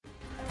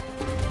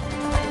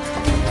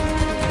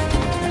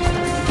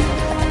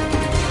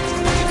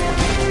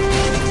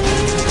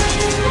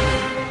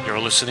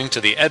listening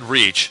to the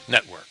EdReach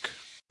Network.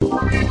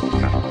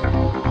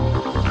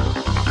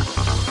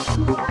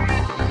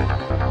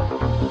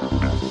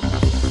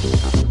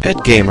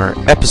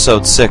 EdGamer,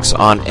 Episode 6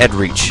 on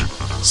EdReach,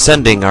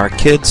 Sending Our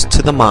Kids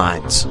to the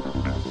Mines.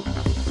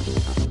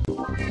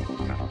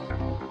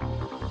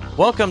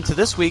 Welcome to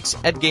this week's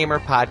EdGamer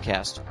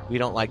podcast. We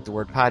don't like the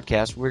word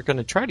podcast. We're going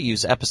to try to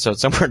use episode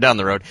somewhere down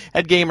the road.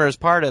 EdGamer is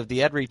part of the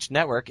EdReach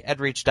network,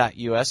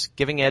 edreach.us,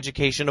 giving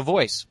education a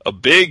voice. A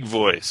big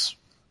voice.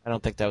 I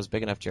don't think that was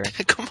big enough, Jerry.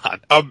 Come on.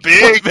 A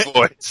big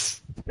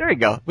voice. There you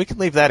go. We can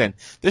leave that in.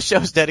 This show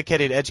is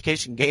dedicated to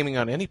education gaming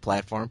on any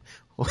platform.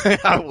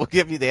 We'll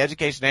give you the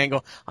education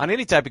angle on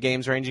any type of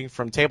games ranging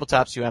from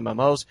tabletops to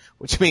MMOs,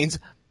 which means,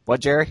 what,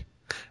 Jerry?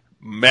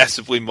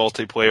 Massively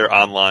multiplayer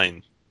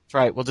online. That's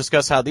right. We'll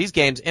discuss how these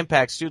games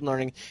impact student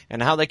learning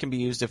and how they can be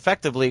used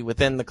effectively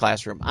within the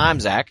classroom. I'm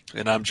Zach.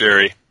 And I'm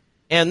Jerry.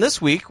 And this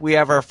week we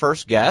have our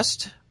first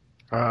guest.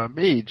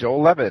 Me,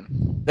 Joel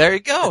Levin. There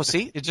you go.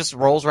 See? It just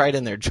rolls right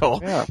in there,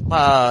 Joel.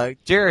 Yeah.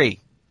 Jerry,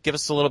 give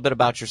us a little bit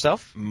about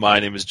yourself. My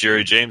name is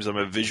Jerry James. I'm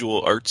a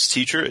visual arts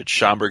teacher at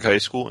Schaumburg High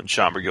School in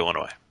Schaumburg,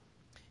 Illinois.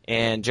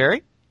 And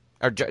Jerry?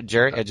 Or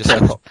Jerry? I just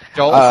said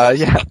Joel.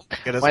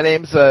 My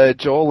name's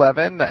Joel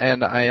Levin,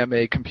 and I am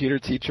a computer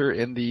teacher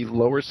in the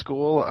lower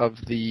school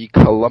of the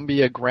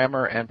Columbia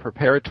Grammar and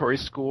Preparatory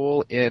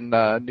School in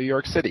New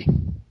York City.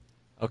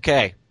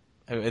 Okay.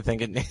 I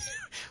think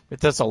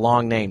that's a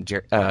long name,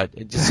 Jerry.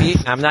 See,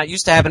 I'm not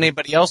used to having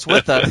anybody else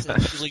with us.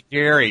 It's usually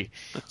Jerry.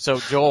 So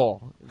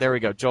Joel. There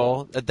we go.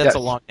 Joel. That's yes. a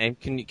long name.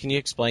 Can you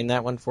explain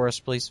that one for us,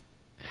 please?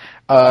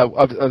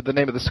 Of the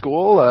name of the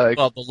school?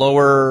 Well, the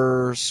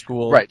lower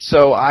school. Right.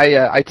 So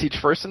I teach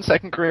first and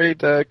second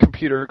grade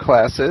computer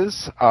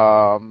classes.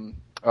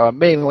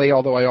 Mainly,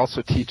 although I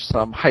also teach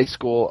some high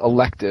school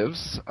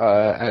electives,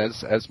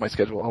 as my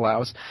schedule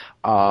allows.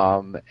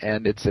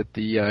 And it's at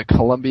the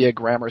Columbia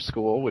Grammar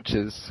School, which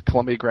is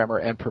Columbia Grammar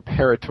and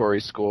Preparatory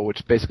School,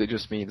 which basically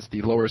just means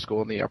the lower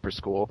school and the upper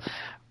school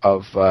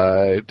of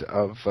my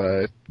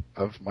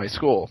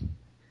school.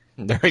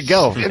 There we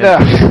go.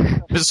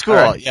 The school.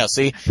 Right. Yeah,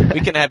 see,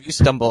 we can have you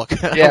stumble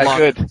along,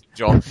 good.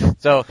 Joel.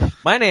 So,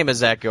 my name is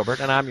Zach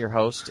Gilbert, and I'm your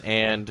host,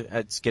 and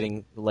it's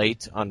getting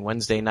late on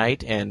Wednesday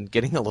night and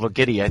getting a little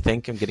giddy, I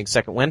think. I'm getting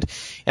second wind.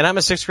 And I'm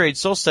a sixth grade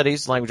social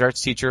studies language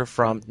arts teacher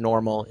from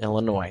Normal,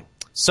 Illinois.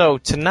 So,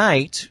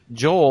 tonight,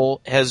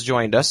 Joel has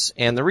joined us,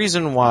 and the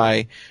reason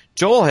why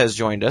Joel has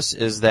joined us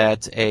is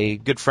that a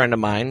good friend of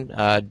mine,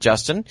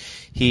 Justin,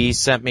 he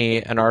sent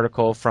me an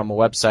article from a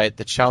website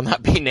that shall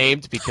not be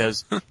named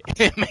because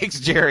it makes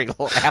Jerry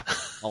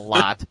laugh a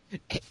lot.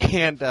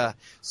 And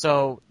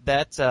so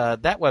that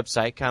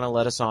website kind of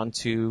led us on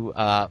to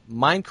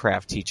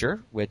Minecraft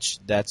Teacher, which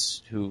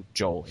that's who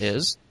Joel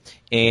is,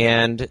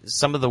 and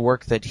some of the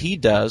work that he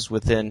does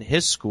within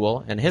his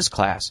school and his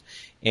class.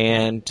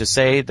 And to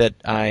say that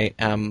I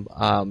am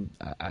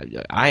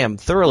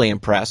thoroughly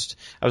impressed.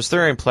 I was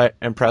thoroughly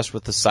impressed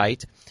with the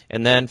site,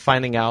 and then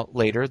finding out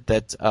later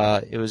that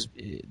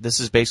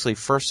this is basically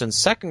first and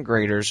second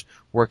graders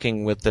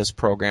working with this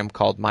program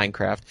called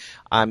Minecraft.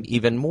 I'm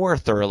even more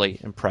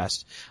thoroughly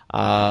impressed.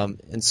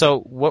 And so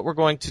what we're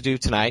going to do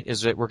tonight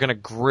is that we're going to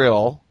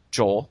grill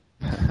Joel,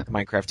 the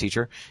Minecraft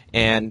teacher,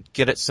 and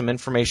get some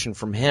information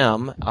from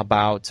him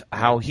about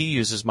how he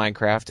uses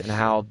Minecraft and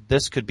how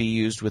this could be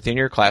used within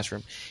your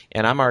classroom.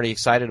 And I'm already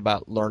excited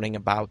about learning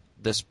about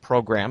this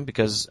program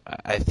because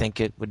I think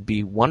it would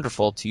be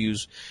wonderful to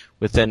use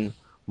within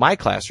my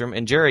classroom.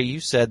 And Jerry, you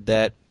said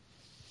that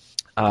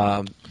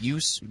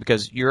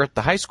because you're at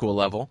the high school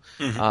level,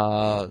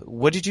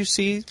 what did you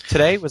see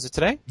today? Was it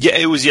today? Yeah,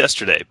 it was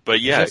yesterday.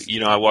 But yeah,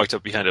 I walked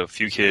up behind a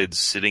few kids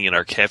sitting in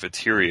our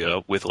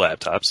cafeteria with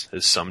laptops,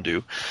 as some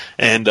do,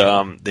 and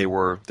they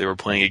were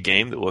playing a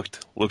game that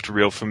looked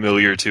real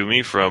familiar to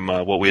me from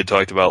what we had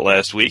talked about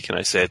last week. And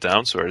I sat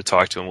down, started to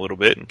talk to them a little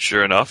bit, and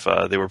sure enough,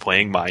 they were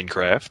playing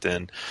Minecraft,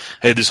 and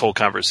I had this whole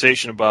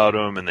conversation about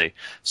them, and they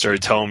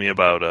started telling me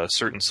about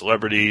certain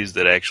celebrities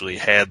that actually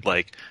had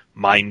like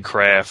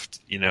Minecraft,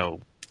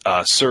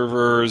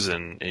 servers,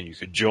 and you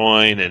could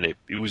join, and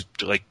it was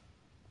like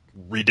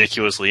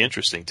ridiculously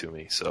interesting to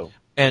me. So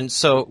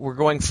we're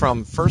going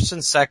from first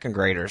and second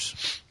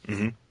graders,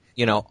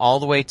 all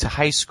the way to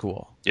high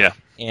school. Yeah.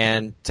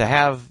 And to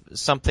have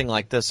something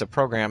like this, a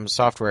program,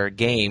 software, a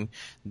game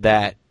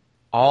that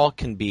all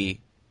can be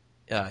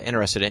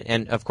interested in.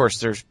 And of course,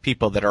 there's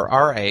people that are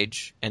our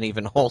age and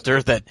even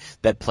older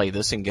that play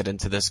this and get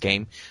into this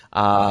game.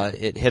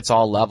 It hits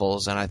all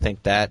levels, and I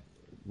think that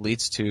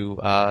leads to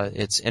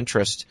its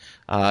interest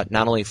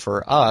not only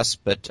for us,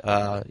 but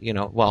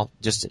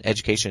just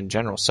education in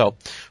general. So,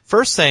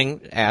 first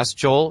thing, ask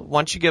Joel, why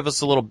don't you give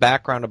us a little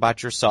background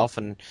about yourself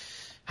and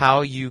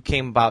how you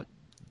came about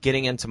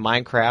getting into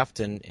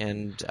Minecraft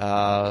and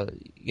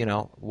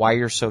why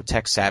you're so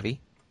tech savvy?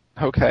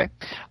 Okay.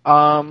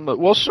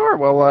 Well, sure.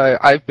 Well,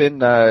 I've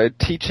been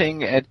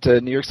teaching at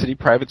New York City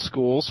private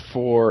schools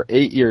for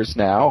 8 years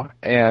now,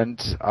 and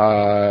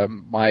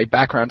my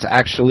background's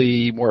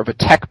actually more of a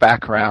tech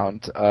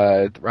background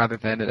rather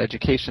than an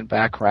education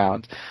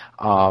background.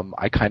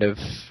 I kind of,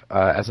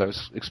 as I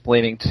was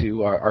explaining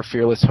to our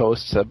fearless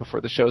hosts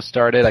before the show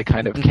started, I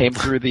kind of came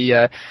through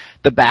the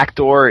back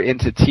door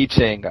into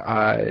teaching,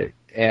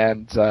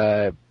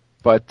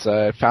 but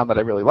found that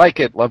I really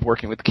like it, love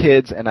working with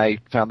kids, and I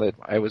found that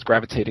I was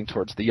gravitating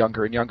towards the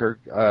younger and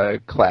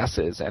younger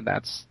classes, and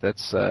that's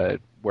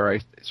where I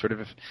sort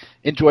of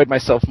enjoyed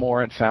myself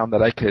more and found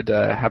that I could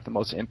have the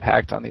most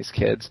impact on these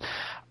kids.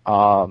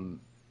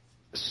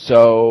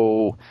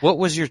 So, what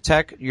was your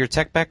tech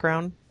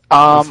background?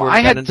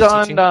 I had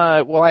done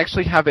well, I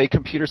actually have a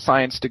computer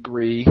science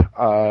degree.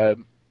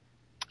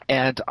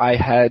 And I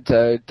had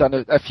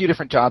done a few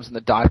different jobs in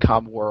the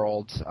 .com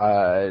world,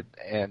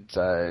 and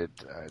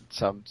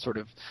some sort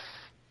of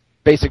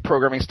basic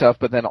programming stuff,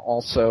 but then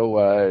also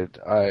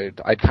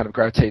I'd kind of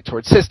gravitate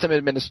towards system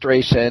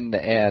administration,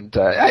 and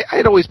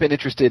I'd always been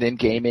interested in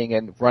gaming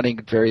and running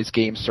various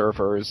game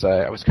servers.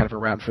 I was kind of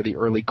around for the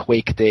early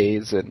Quake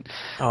days, and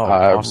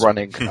awesome.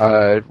 running.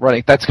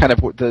 That's kind of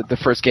the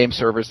first game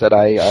servers that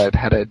I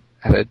had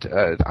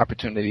an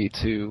opportunity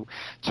to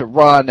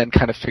run, and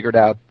kind of figured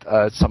out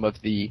some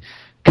of the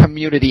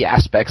community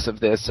aspects of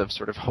this, of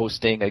sort of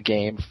hosting a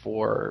game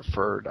for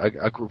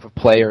a group of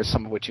players,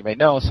 some of which you may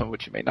know, some of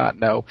which you may not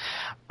know,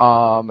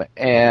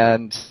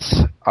 and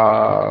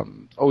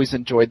always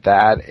enjoyed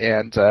that.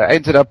 And I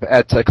ended up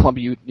at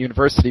Columbia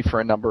University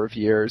for a number of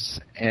years,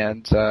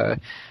 and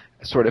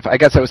sort of, I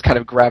guess I was kind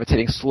of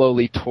gravitating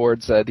slowly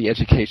towards the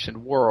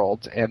education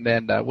world. And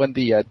then when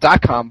the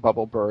 .com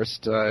bubble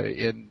burst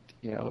in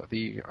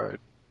the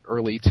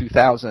early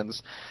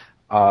 2000s,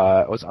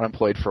 I was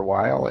unemployed for a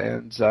while,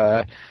 and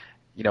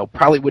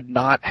probably would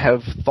not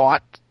have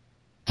thought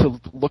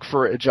to look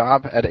for a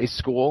job at a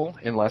school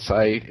unless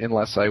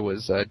I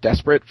was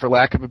desperate, for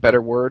lack of a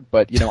better word.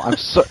 But I'm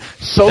so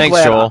Thanks,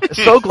 glad Joel.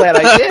 so glad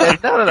I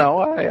did.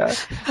 No,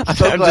 I'm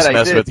so I'm glad just I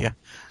messing did. with you.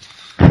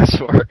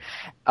 Sure.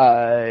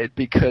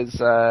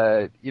 Because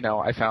I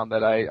found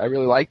that I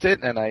really liked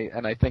it, and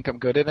I think I'm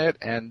good in it,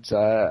 and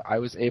I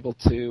was able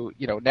to,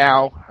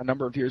 now a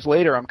number of years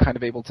later, I'm kind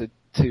of able to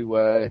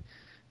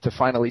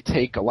finally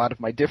take a lot of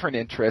my different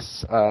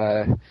interests,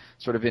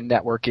 sort of in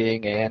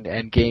networking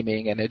and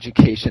gaming and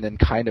education, and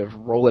kind of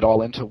roll it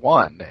all into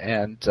one.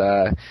 And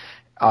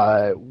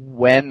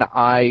when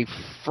I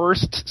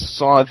first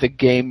saw the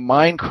game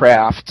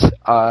Minecraft,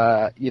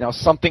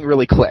 something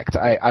really clicked.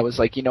 I was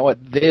like, you know what,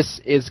 this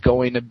is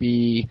going to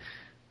be,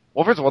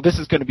 well, first of all, this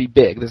is going to be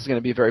big. This is going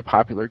to be a very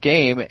popular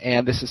game,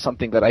 and this is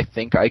something that I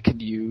think I can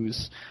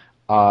use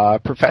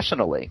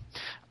professionally.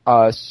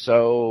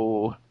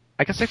 So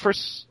I guess I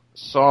first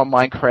saw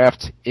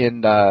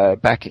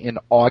Minecraft back in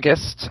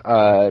August,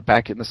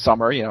 back in the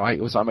summer. I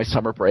was on my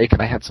summer break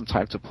and I had some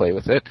time to play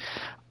with it.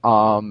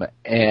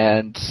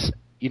 And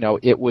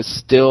it was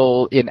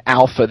still in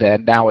alpha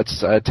then. Now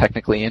it's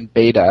technically in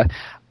beta.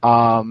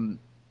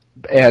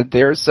 And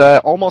there's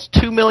almost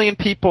 2 million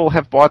people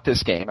have bought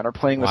this game and are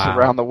playing this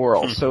around the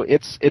world. So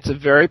it's a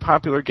very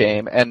popular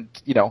game, and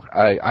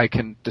I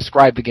can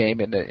describe the game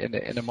in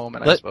a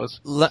moment, I suppose.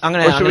 I'm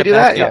going to do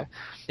that? Yeah.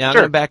 Yeah, I'm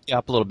Sure. going to back you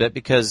up a little bit,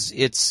 because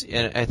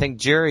and I think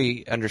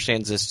Jerry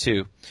understands this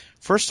too.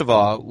 First of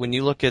all, when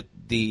you look at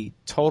the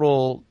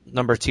total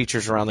number of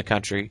teachers around the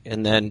country,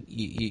 and then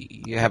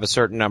you have a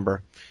certain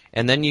number,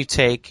 and then you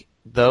take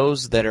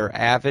those that are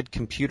avid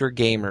computer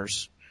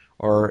gamers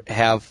or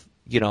have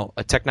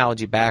a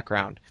technology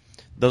background,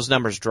 those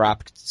numbers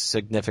dropped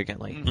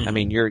significantly. Mm-hmm. I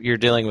mean, you're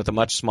dealing with a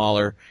much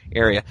smaller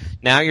area.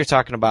 Now you're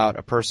talking about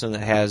a person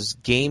that has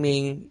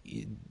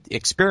gaming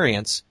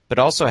experience, but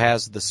also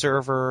has the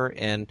server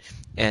and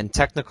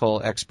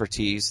technical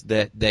expertise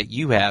that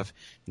you have.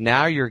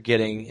 Now you're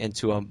getting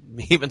into an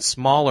even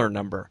smaller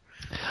number.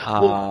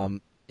 And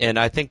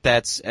I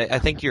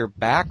think your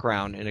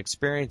background and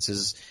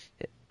experiences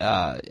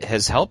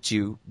has helped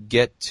you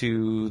get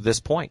to this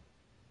point.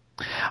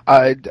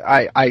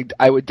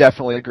 I would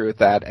definitely agree with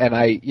that, and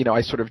I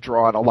sort of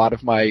draw on a lot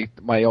of my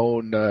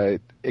own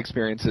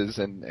experiences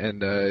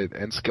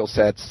and skill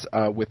sets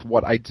with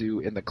what I do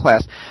in the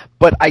class,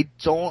 but I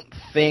don't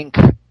think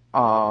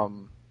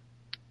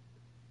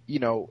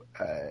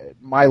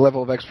my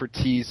level of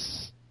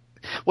expertise.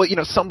 Well,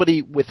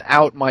 somebody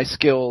without my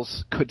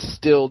skills could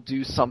still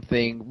do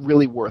something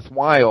really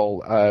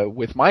worthwhile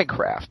with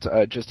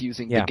Minecraft, just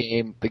using the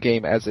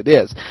game as it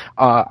is.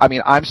 I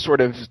mean, I'm sort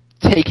of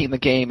taking the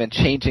game and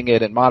changing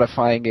it and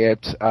modifying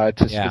it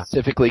to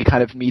specifically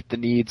kind of meet the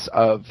needs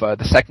of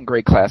the second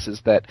grade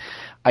classes that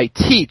I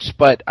teach.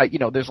 But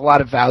there's a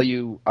lot of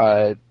value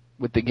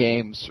with the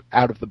games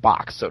out of the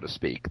box, so to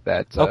speak,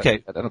 that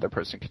another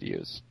person could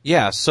use.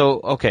 Yeah. So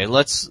what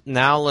is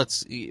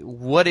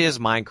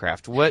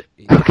Minecraft?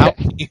 How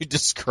can you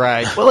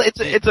describe? Well, it's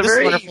a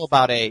very wonderful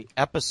about a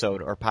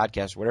episode or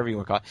podcast, whatever you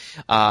want to call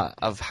it,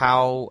 of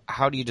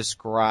how do you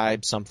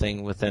describe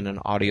something within an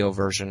audio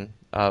version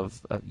of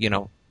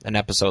an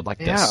episode like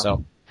this.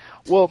 So.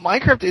 Well,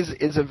 Minecraft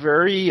is a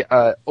very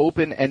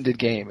open-ended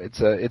game.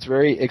 It's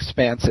very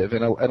expansive,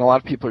 and a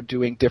lot of people are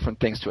doing different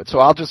things to it. So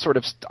I'll just sort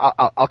of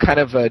I'll kind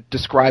of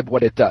describe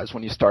what it does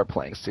when you start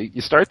playing. So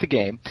you start the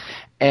game,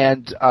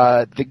 and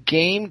the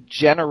game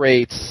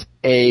generates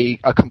a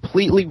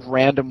completely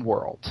random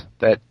world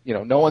that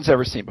no one's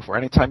ever seen before.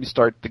 Anytime you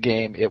start the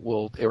game, it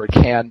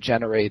can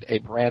generate a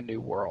brand new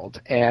world,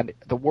 and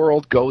the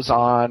world goes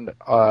on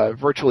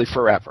virtually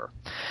forever.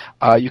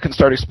 You can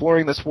start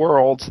exploring this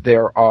world.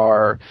 There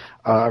are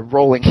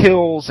rolling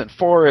hills and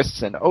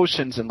forests and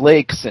oceans and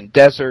lakes and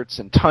deserts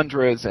and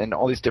tundras and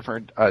all these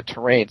different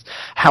terrains.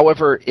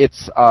 However, it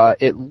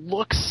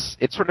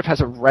sort of has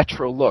a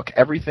retro look.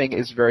 Everything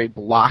is very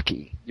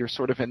blocky. You're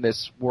sort of in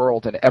this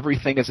world, and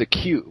everything is a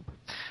cube.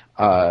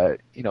 The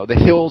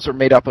hills are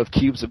made up of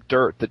cubes of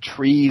dirt. The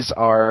trees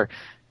are,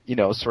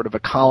 sort of a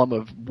column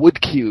of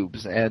wood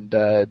cubes, and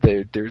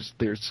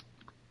there's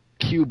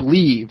cube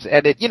leaves,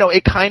 and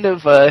it kind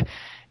of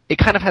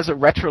has a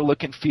retro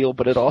look and feel,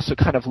 but it also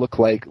kind of looks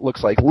like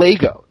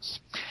Legos.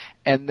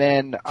 And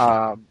then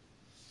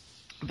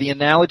the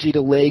analogy to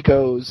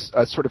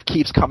Legos sort of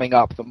keeps coming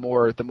up the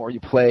more you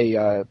play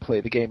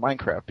the game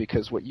Minecraft,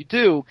 because what you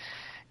do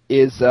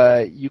is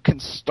you can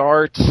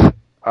start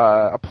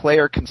a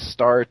player can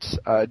start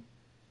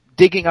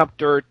digging up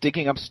dirt,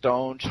 digging up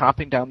stone,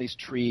 chopping down these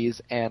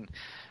trees, and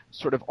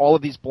sort of all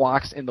of these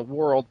blocks in the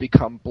world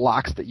become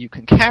blocks that you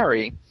can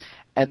carry.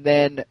 And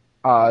then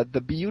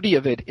the beauty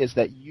of it is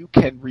that you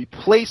can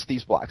replace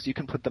these blocks. You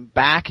can put them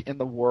back in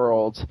the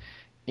world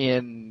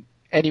in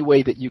any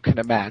way that you can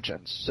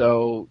imagine.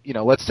 So,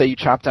 let's say you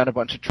chop down a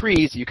bunch of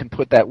trees, you can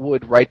put that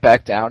wood right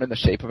back down in the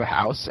shape of a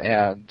house,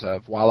 and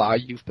voila,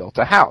 you've built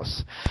a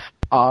house.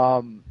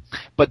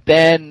 But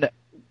then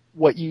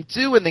what you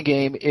do in the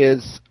game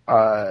is,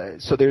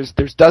 so there's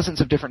dozens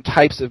of different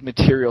types of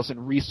materials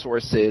and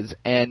resources,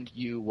 and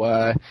you,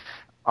 in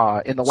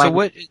the language... So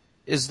what,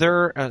 is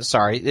there,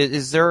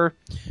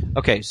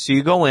 okay, so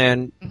you go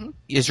in,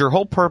 is your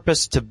whole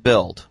purpose to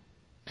build?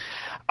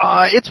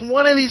 It's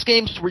one of these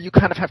games where you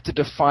kind of have to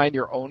define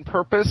your own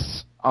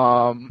purpose,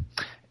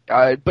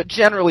 but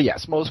generally,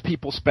 yes, most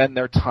people spend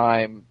their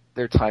time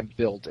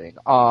building.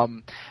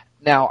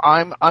 Now,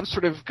 I'm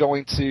sort of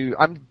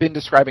I've been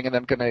describing, and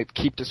I'm going to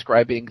keep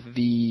describing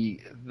the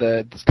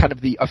kind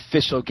of the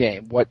official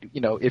game. What,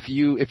 if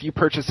you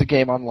purchase a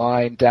game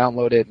online,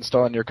 download it,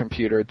 install it on your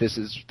computer, this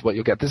is what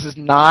you'll get. This is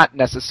not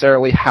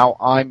necessarily how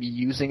I'm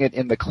using it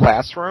in the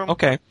classroom.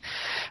 Okay.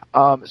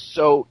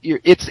 So you're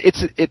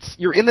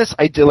in this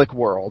idyllic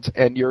world,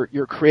 and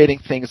you're creating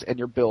things, and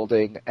you're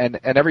building, and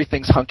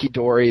everything's hunky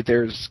dory.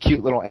 There's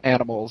cute little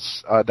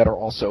animals that are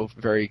also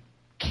very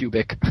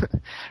cubic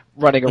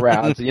running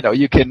around.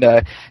 You can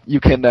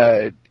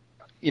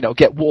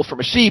get wool from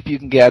a sheep, you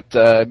can get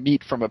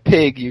meat from a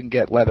pig, you can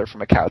get leather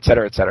from a cow, et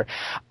cetera, et cetera.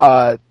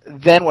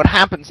 Then what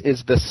happens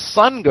is the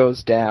sun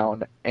goes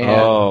down,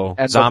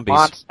 and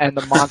zombies.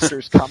 the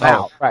monsters come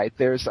out. Right.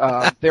 There's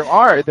a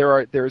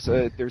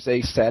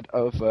set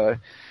of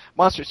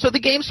monsters. So the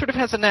game sort of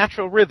has a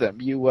natural rhythm.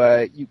 You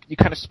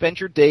kind of spend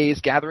your days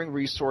gathering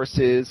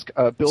resources,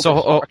 building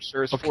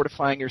structures,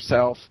 fortifying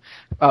yourself,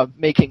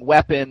 making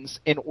weapons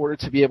in order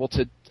to be able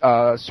to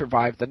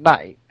survive the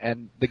night.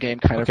 And the game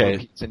kind of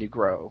repeats, and you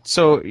grow.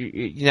 So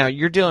now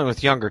you're dealing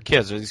with younger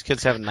kids. Are these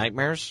kids having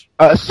nightmares?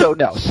 So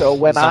no. So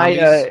when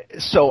I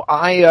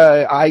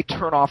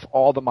turn off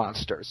all the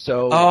monsters.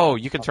 So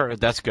you can turn.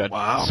 That's good.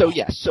 Wow. So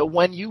yes. So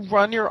when you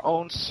run your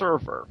own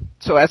server.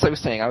 So as I was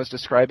saying, I was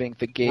describing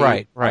the game.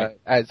 Right.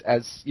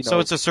 As So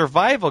it's a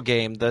survival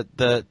game.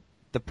 The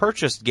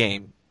purchased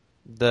game,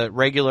 the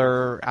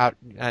regular I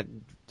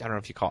don't know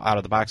if you call it out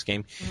of the box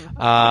game.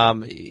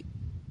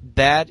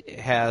 That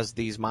has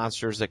these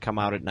monsters that come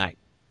out at night,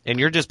 and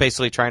you're just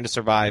basically trying to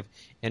survive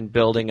and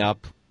building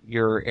up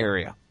your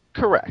area.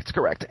 Correct.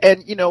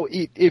 And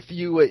if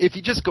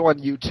you just go on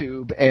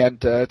YouTube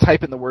and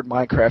type in the word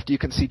Minecraft, you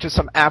can see just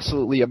some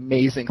absolutely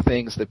amazing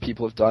things that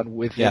people have done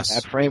within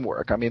that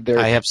framework. I mean,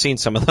 I have seen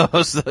some of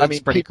those. That's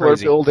pretty people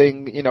crazy. Are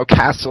building,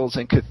 castles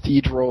and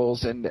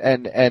cathedrals, and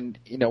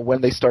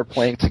when they start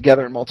playing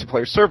together in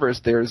multiplayer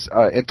servers, there's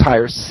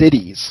entire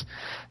cities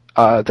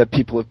that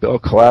people have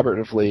built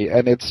collaboratively,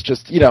 and it's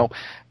just,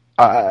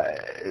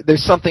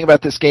 there's something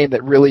about this game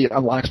that really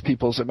unlocks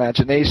people's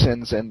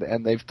imaginations,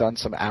 and they've done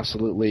some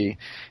absolutely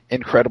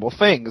incredible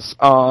things.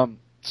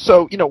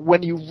 So,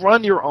 when you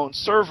run your own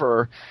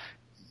server,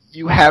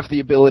 you have the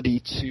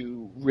ability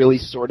to really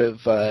sort of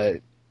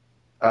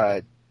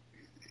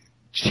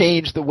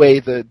change the way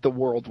the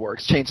world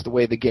works, change the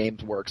way the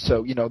games work.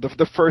 So,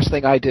 the first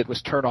thing I did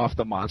was turn off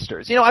the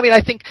monsters.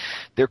 I think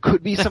there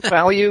could be some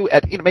value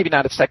at, maybe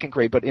not at second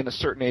grade, but in a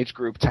certain age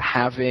group to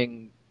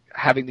having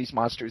these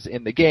monsters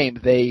in the game.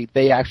 They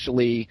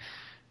actually,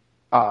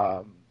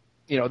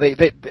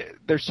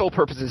 their sole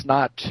purpose is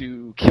not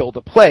to kill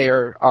the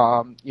player.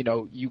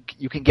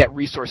 You can get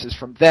resources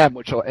from them,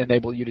 which will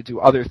enable you to do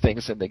other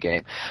things in the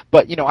game.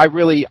 But I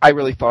really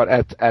thought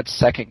at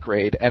second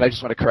grade, and I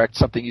just want to correct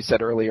something you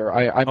said earlier.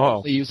 I'm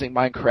only using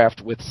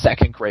Minecraft with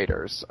second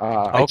graders.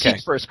 I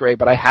teach first grade,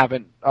 but I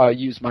haven't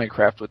used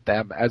Minecraft with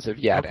them as of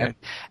yet. Okay.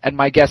 And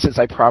my guess is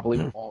I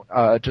probably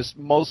won't, just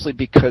mostly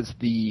because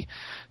the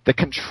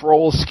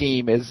control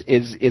scheme is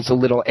a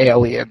little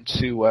alien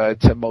to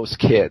most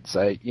kids.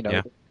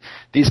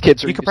 These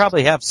kids are. You could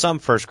probably have some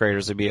first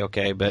graders that'd be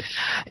okay, but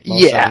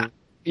yeah.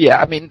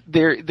 I mean,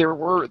 there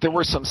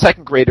were some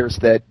second graders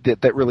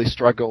that really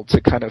struggled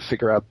to kind of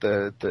figure out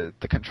the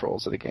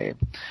controls of the game.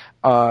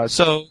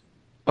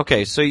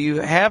 So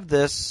you have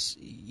this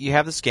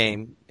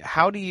game.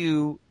 How did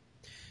you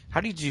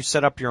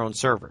set up your own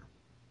server?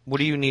 What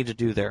do you need to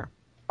do there?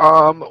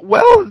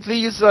 Well,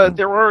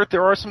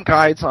 there are some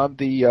guides on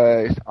the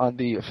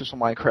official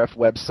Minecraft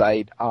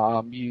website.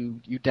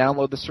 You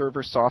download the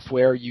server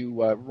software,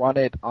 you run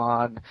it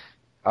on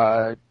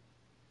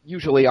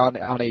usually on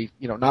a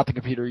not the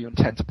computer you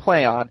intend to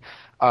play on,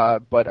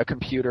 but a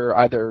computer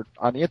either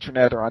on the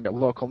internet or on a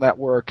local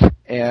network,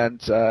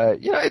 and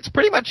it's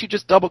pretty much you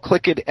just double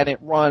click it and it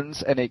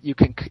runs, and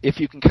if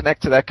you can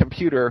connect to that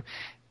computer,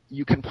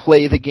 you can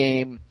play the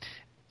game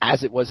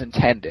as it was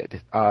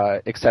intended,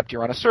 except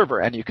you're on a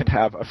server and you can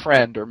have a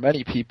friend or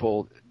many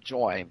people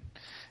join,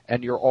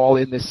 and you're all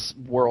in this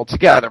world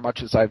together,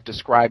 much as I've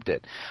described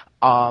it.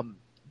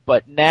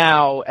 But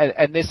now,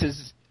 and this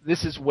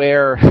is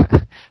where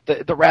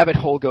the rabbit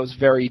hole goes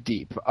very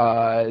deep.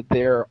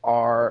 There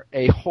are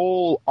a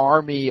whole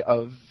army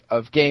of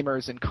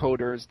gamers and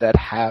coders that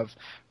have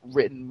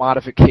written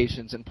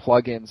modifications and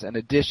plugins and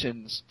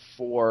additions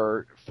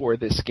for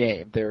this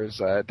game. There's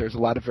a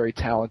lot of very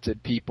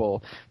talented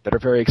people that are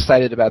very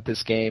excited about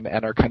this game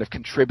and are kind of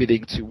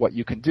contributing to what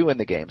you can do in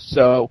the game.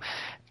 So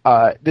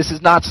this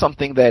is not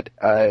something that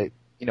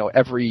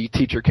every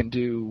teacher can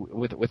do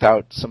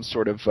without some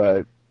sort of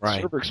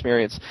server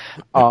experience.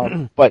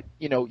 But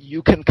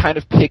you can kind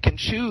of pick and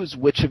choose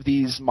which of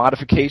these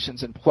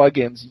modifications and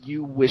plugins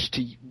you wish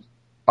to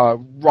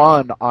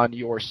run on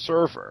your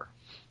server.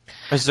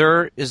 Is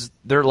there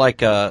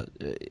like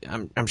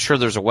I'm sure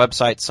there's a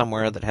website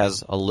somewhere that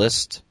has a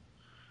list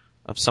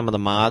of some of the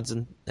mods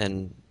and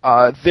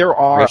there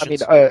are.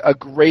 versions? I mean, a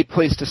great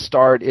place to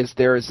start is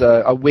there's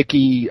a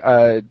wiki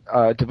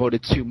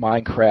devoted to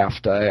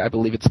Minecraft. I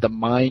believe it's the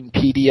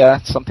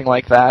Minepedia, something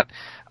like that.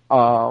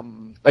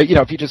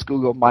 If you just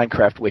Google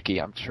Minecraft wiki,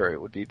 I'm sure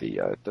it would be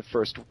the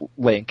first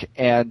link,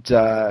 and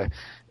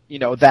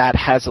that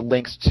has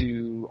links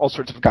to all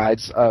sorts of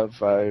guides of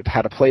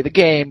how to play the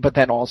game, but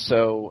then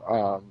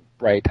also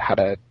how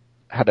to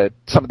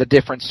some of the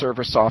different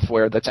server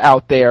software that's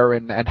out there,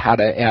 and how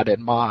to add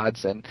in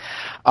mods. And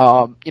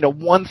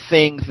one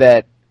thing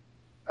that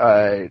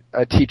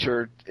a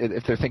teacher,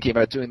 if they're thinking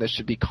about doing this,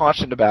 should be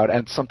cautioned about,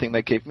 and something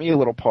that gave me a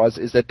little pause,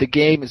 is that the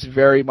game is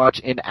very much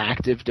in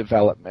active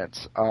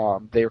development.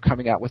 They are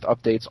coming out with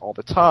updates all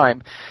the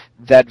time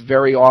that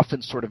very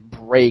often sort of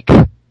break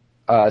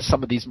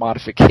some of these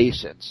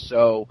modifications.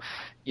 So,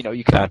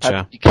 you have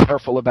to be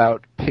careful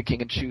about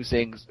picking and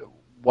choosing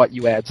what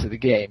you add to the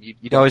game.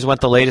 You always want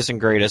the latest and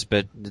greatest,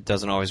 but it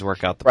doesn't always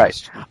work out the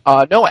best.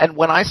 No, and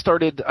when I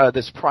started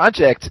this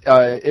project,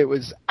 it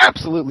was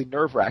absolutely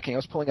nerve-wracking. I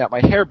was pulling out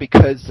my hair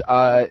because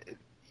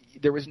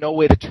there was no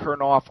way to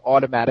turn off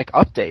automatic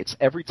updates.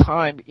 Every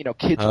time,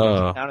 kids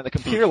would sit down in the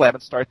computer lab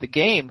and start the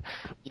game,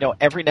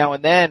 every now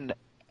and then,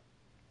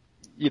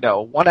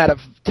 1 out of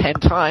 10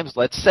 times,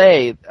 let's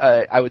say,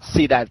 I would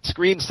see that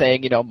screen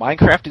saying,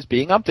 Minecraft is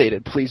being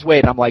updated. Please wait.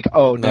 And I'm like,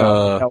 oh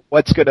no,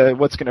 what's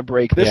gonna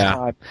break this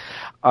time?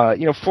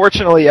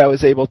 Fortunately, I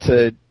was able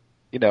to,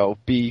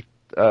 be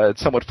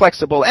somewhat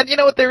flexible. And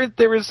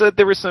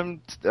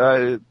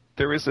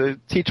there was a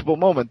teachable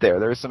moment there.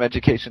 There was some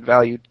education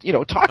value,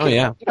 talking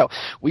about,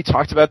 we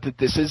talked about that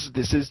this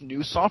is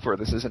new software.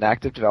 This is an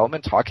active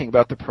development, talking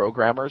about the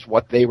programmers,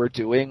 what they were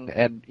doing,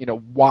 and,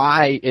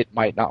 why it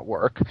might not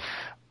work.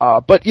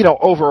 But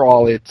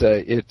overall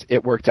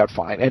it worked out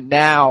fine. And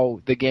now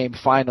the game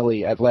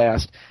finally, at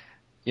last,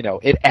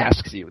 it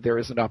asks you, there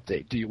is an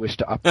update. Do you wish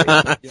to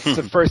update? It's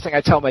the first thing I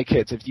tell my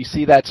kids. If you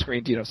see that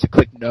screen, so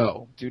click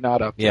no. Do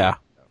not update. Yeah.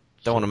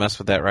 Don't want to mess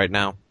with that right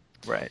now.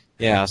 Right.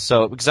 Yeah,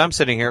 so because I'm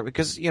sitting here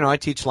because I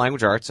teach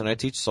language arts and I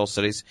teach Soul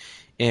Studies,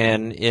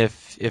 and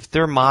if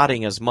they're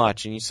modding as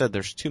much, and you said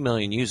there's 2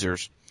 million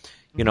users,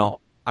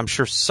 I'm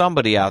sure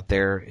somebody out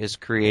there is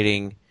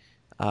creating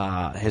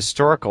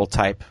historical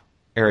type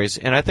areas,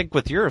 and I think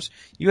with yours,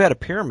 you had a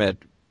pyramid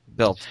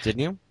built,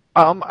 didn't you?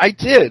 I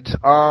did.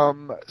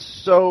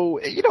 So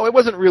it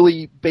wasn't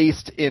really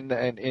based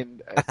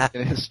in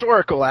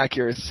historical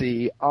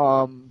accuracy,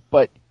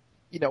 but.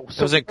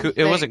 So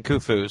it wasn't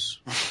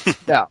Khufu's.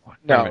 No,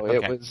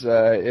 okay.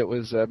 It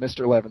was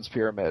Mr. Levin's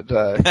pyramid.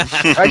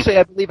 Actually,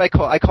 I believe I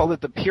called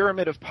it the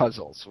Pyramid of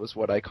Puzzles was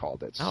what I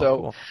called it.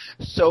 Cool.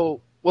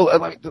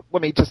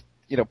 Let me just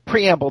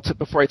preamble to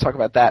before I talk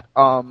about that.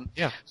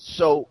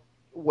 So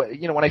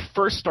when I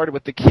first started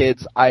with the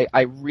kids,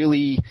 I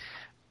really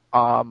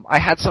I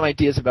had some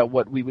ideas about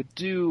what we would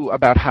do,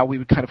 about how we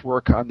would kind of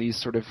work on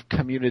these sort of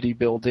community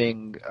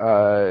building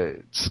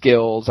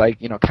skills. I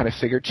kind of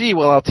figured,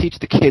 well, I'll teach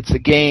the kids a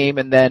game,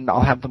 and then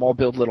I'll have them all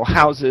build little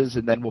houses,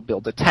 and then we'll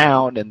build a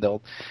town, and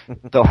they'll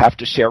have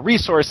to share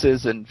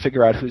resources and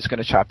figure out who's going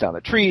to chop down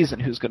the trees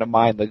and who's going to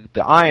mine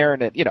the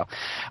iron, and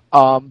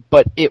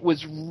but it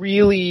was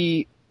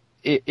really.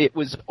 It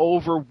was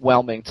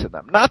overwhelming to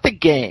them. Not the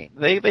game.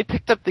 They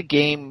picked up the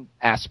game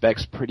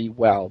aspects pretty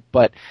well,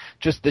 but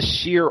just the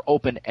sheer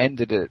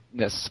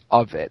open-endedness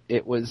of it.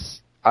 It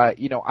was, I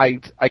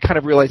kind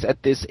of realized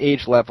at this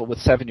age level with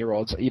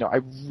 7-year-olds, I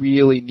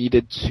really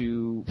needed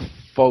to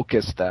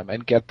focus them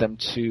and get them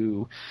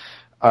to,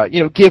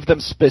 give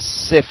them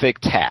specific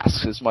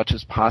tasks as much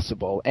as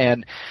possible.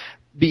 And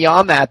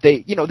beyond that,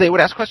 they would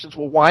ask questions.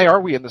 Well, why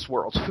are we in this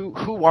world?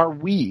 Who are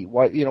we?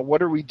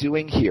 What are we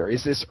doing here?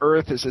 Is this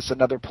Earth? Is this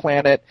another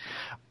planet?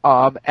 So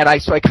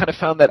I kind of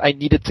found that I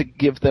needed to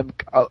give them,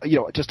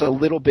 just a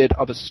little bit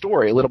of a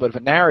story, a little bit of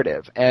a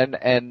narrative,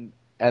 and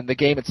the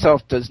game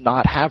itself does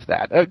not have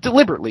that,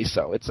 deliberately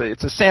so. It's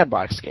a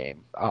sandbox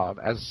game,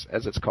 as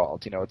it's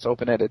called. It's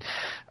open-ended.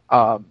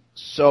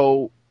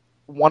 So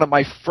one of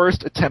my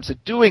first attempts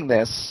at doing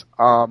this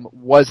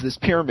was this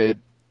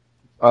pyramid.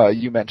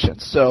 You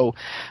mentioned. So,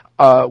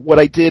 what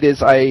I did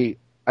is I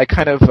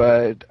kind of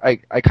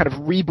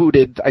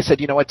rebooted. I said,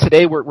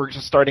 today we're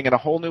just starting in a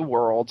whole new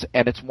world,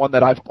 and it's one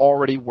that I've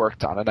already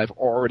worked on, and I've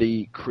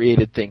already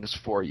created things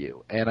for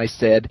you. And I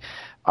said,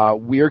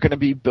 we're going to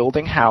be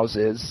building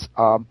houses,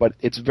 but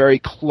it's very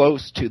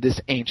close to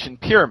this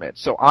ancient pyramid.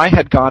 So I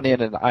had gone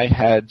in and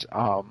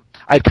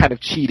I'd kind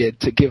of cheated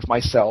to give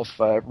myself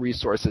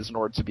resources in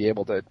order to be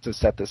able to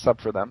set this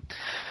up for them.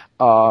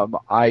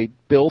 I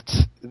built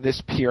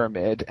this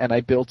pyramid, and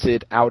I built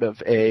it out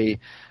of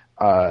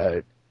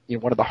one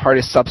of the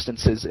hardest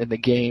substances in the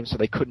game, so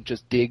they couldn't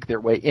just dig their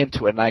way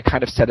into it. And I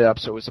kind of set it up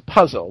so it was a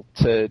puzzle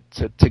to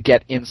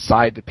get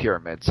inside the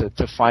pyramid,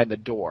 to find the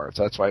door.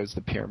 So that's why it was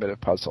the Pyramid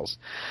of Puzzles.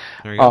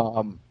 There you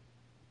go.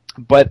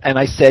 And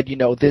I said,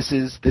 this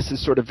is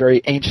sort of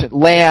very ancient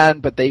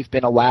land, but they've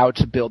been allowed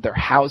to build their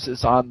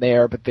houses on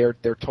there, but they're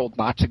told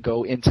not to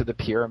go into the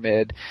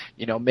pyramid.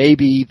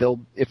 Maybe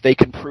if they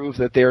can prove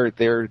that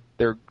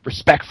they're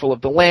respectful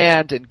of the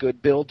land and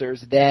good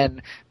builders,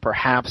 then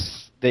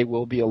perhaps they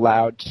will be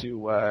allowed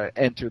to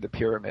enter the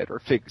pyramid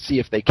or see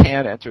if they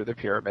can enter the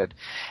pyramid.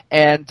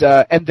 And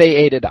they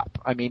ate it up.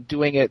 I mean,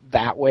 doing it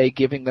that way,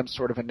 giving them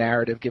sort of a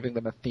narrative, giving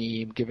them a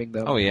theme, giving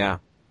them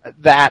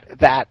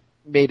that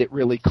made it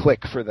really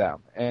click for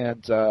them.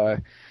 And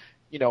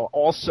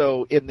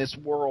also in this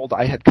world,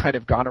 I had kind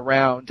of gone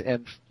around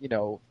and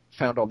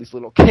found all these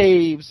little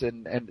caves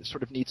and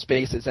sort of neat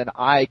spaces, and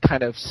I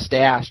kind of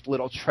stashed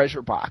little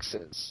treasure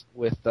boxes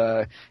with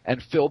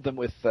and filled them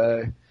with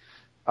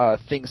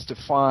things to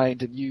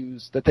find and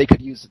use that they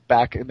could use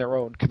back in their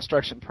own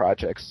construction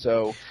projects.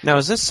 So now,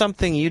 is this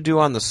something you do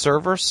on the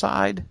server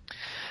side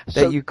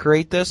that you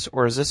create this,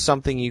 or is this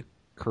something you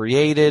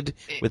created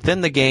within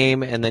the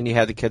game and then you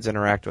have the kids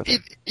interact with it?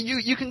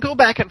 You can go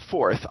back and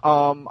forth.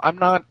 I'm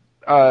not.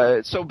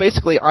 So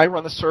basically, I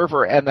run the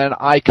server, and then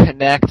I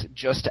connect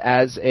just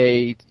as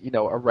a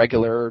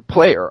regular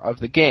player of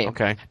the game.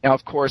 Okay. Now,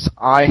 of course,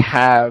 I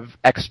have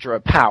extra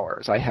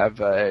powers. I have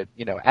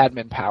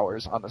admin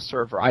powers on the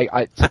server.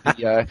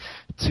 To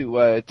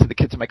the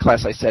kids in my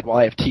class, I said, well,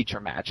 I have teacher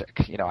magic.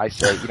 I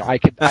say, I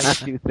can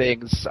do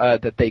things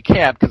that they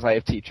can't because I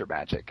have teacher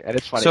magic, and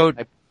it's funny. So,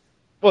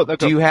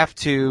 do you have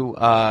to?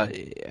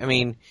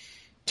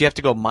 Do you have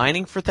to go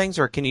mining for things,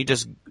 or can you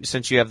just,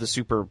 since you have the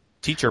super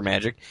teacher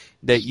magic,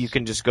 that you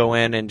can just go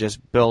in and just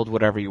build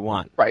whatever you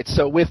want? Right.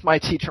 So with my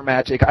teacher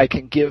magic, I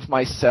can give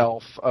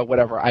myself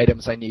whatever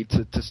items I need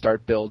to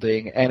start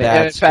building. And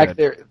in fact,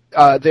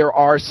 there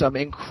are some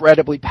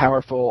incredibly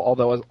powerful,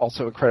 although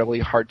also incredibly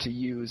hard to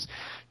use,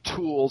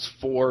 tools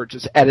for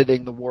just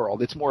editing the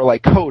world. It's more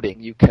like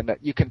coding. You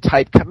can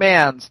type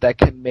commands that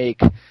can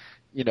make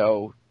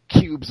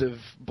cubes of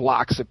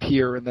blocks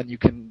appear, and then you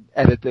can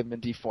edit them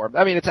and deform.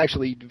 It's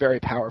actually very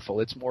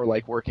powerful. It's more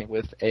like working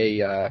with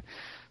a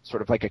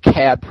sort of like a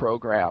CAD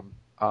program,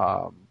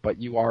 but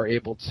you are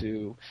able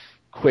to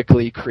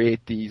quickly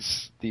create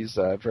these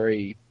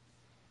very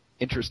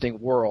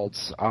interesting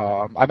worlds.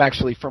 I'm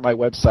actually, for my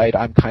website,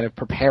 I'm kind of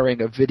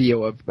preparing a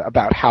video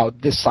about how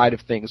this side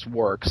of things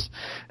works.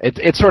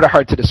 It's sort of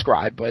hard to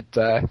describe, but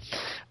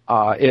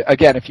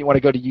again, if you want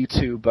to go to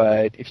YouTube,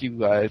 if you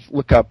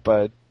look up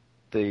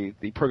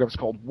the program's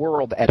called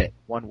World Edit,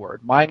 one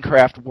word,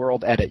 Minecraft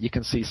World Edit. You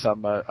can see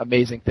some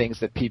amazing things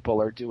that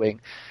people are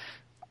doing.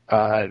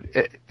 I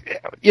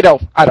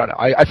don't know.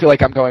 I feel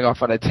like I'm going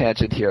off on a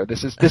tangent here.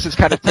 This is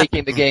kind of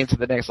taking the game to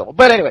the next level.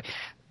 But anyway,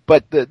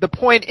 the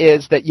point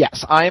is that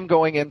yes, I am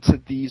going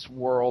into these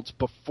worlds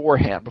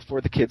beforehand, before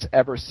the kids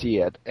ever see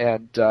it.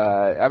 And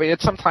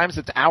sometimes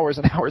it's hours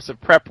and hours of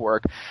prep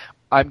work.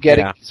 I'm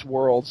getting these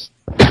worlds,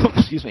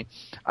 excuse me,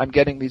 I'm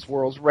getting these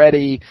worlds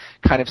ready,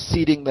 kind of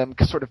seeding them,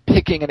 sort of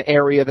picking an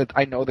area that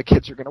I know the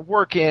kids are going to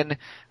work in,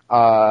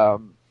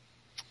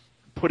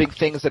 putting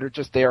things that are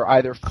just there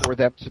either for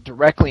them to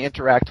directly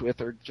interact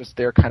with or just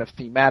there kind of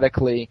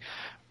thematically.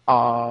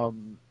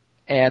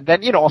 And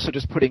then, also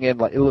just putting in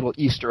like little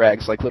Easter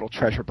eggs, like little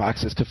treasure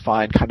boxes to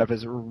find kind of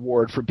as a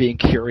reward for being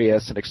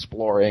curious and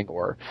exploring,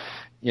 or,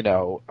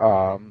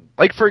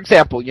 like for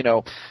example,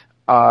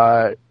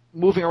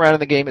 moving around in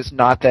the game is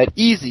not that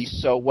easy.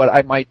 So what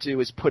I might do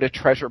is put a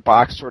treasure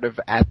box sort of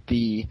at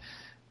the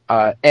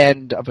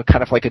end of a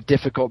kind of like a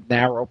difficult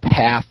narrow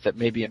path that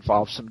maybe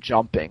involves some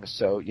jumping.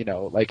 So,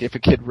 like if a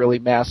kid really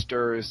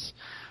masters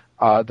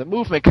the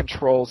movement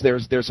controls,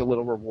 there's a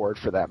little reward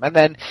for them. And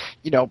then,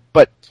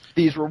 but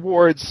these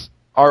rewards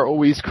are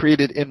always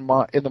created in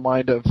the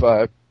mind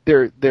of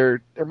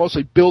they're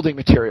mostly building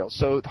materials.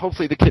 So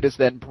hopefully the kid is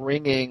then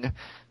bringing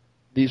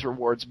these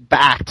rewards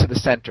back to the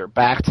center,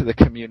 back to the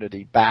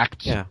community, back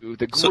to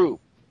the group.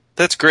 So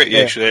that's great. You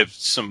actually have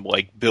some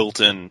like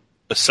built-in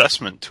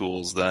assessment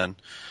tools then,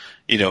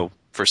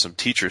 for some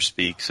teacher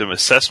speak, some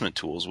assessment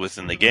tools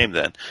within the game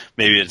then.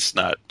 Maybe it's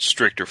not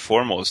strict or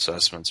formal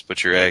assessments,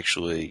 but you're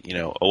actually,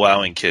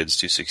 allowing kids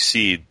to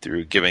succeed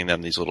through giving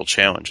them these little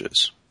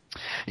challenges.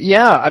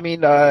 Yeah, I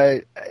mean,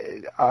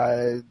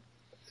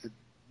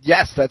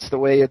 yes, that's the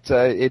way it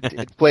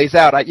plays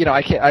out. I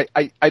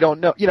don't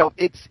know.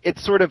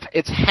 It's sort of,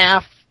 it's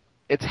half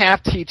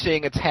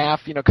teaching, it's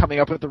half, coming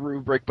up with the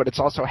rubric, but it's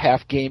also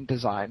half game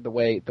design, the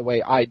way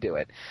I do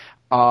it.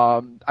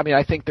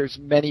 I think there's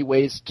many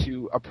ways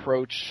to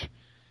approach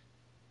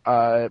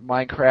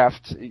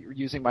Minecraft,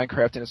 using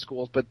Minecraft in a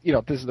school, but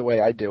this is the way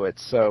I do it.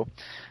 So,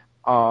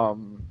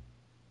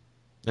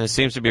 it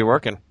seems to be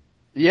working.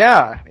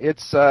 Yeah,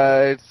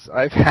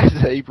 I've had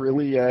a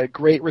really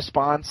great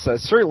response,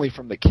 certainly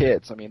from the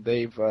kids. I mean,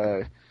 they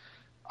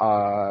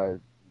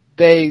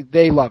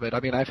love it. I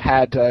mean, I've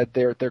had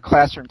their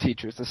classroom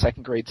teachers, the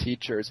second grade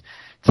teachers,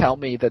 tell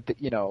me that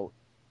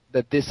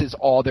that this is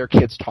all their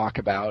kids talk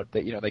about.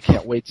 That they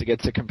can't wait to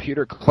get to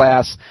computer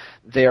class.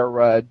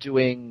 They're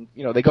doing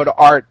they go to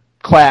art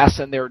class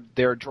and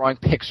they're drawing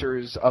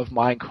pictures of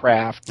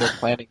Minecraft. They're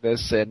planning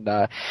this and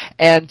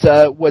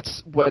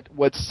what's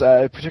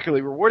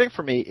particularly rewarding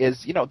for me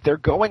is they're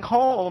going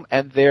home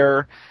and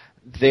they're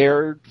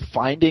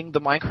finding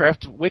the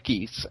Minecraft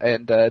wikis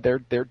and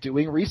they're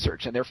doing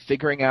research and they're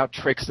figuring out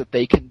tricks that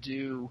they can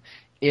do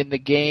in the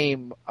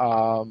game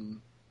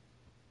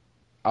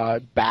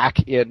back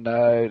in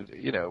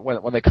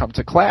when they come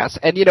to class.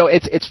 And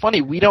it's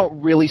funny, we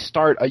don't really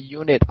start a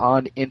unit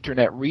on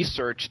internet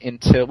research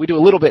until we do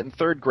a little bit in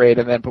third grade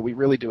but we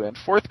really do it in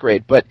fourth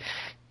grade. But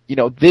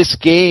this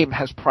game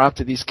has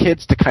prompted these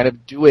kids to kind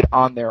of do it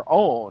on their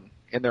own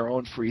in their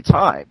own free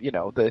time.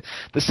 The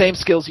same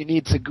skills you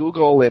need to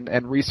Google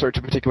and research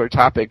a particular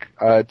topic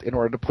in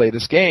order to play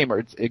this game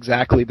are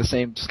exactly the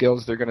same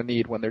skills they're going to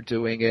need when they're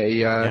doing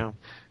a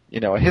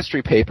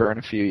history paper in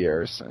a few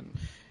years. And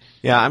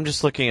yeah, I'm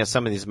just looking at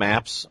some of these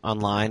maps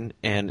online,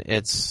 and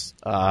it's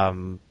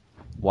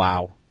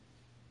wow.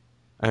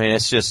 I mean,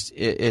 it's just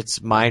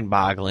it's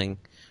mind-boggling.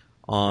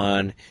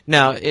 And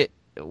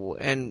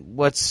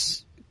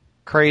what's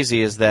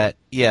crazy is that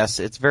yes,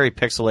 it's very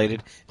pixelated.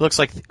 It looks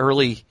like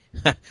early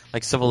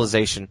like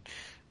Civilization,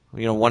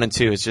 1 and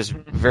 2. It's just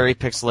very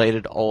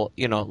pixelated. Old,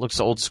 it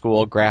looks old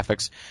school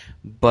graphics,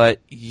 but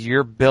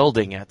you're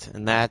building it,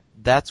 and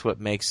that's what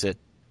makes it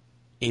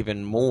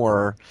even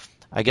more,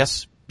 I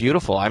guess,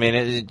 beautiful. I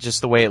mean,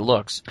 just the way it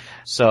looks.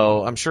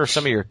 So I'm sure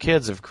some of your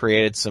kids have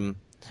created some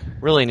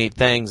really neat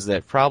things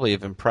that probably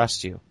have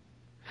impressed you.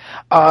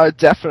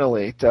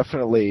 Definitely.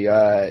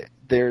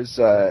 There's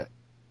I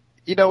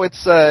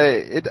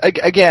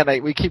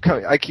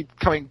keep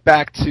coming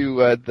back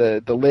to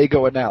the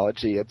Lego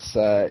analogy. It's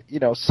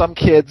some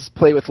kids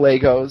play with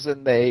Legos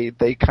and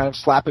they kind of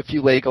slap a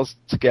few Legos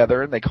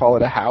together and they call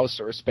it a house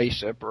or a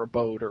spaceship or a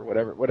boat or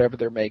whatever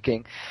they're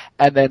making,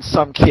 and then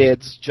some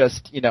kids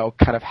just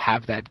kind of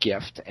have that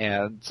gift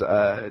and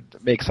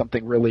make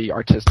something really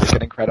artistic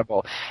and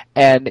incredible.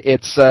 And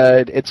it's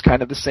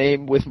kind of the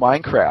same with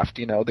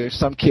Minecraft. There's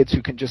some kids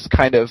who can just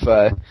kind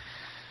of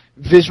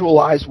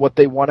visualize what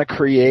they want to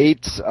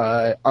create,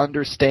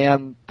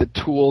 understand the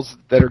tools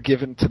that are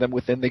given to them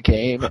within the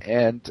game,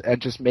 and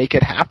just make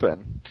it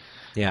happen.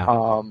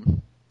 Yeah.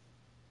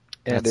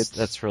 And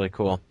that's really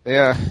cool.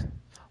 Yeah.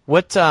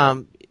 What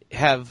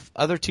have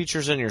other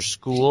teachers in your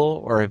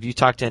school, or have you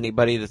talked to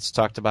anybody that's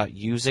talked about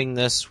using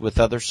this with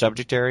other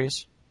subject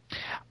areas?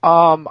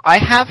 I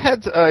have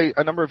had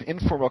a number of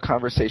informal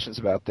conversations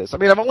about this. I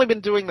mean, I've only been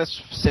doing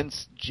this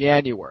since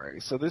January,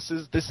 so this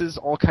is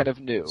all kind of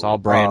new. It's all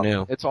brand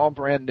new. It's all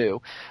brand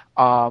new.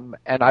 And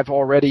I've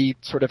already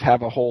sort of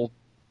have a whole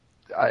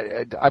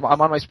I'm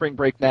on my spring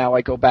break now.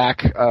 I go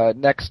back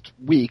next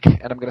week,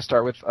 and I'm going to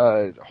start with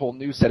a whole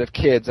new set of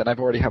kids, and I've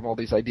already have all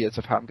these ideas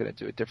of how I'm going to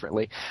do it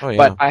differently. Oh, yeah.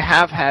 But I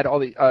have had all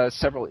the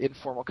several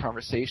informal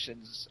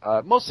conversations,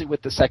 mostly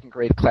with the second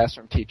grade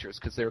classroom teachers,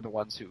 because they're the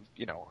ones who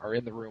are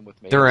in the room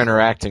with me. They're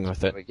interacting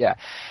with it. Yeah,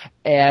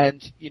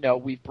 and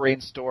we've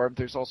brainstormed.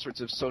 There's all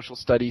sorts of social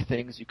study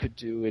things you could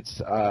do. It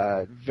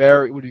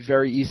would be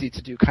very easy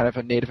to do kind of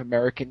a Native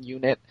American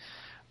unit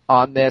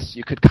on this.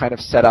 You could kind of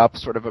set up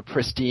sort of a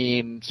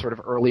pristine sort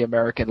of early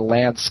American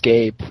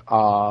landscape,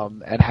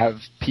 and have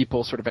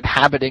people sort of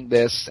inhabiting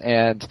this,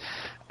 and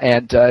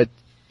then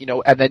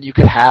you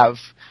could have,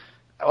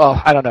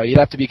 well, I don't know, you'd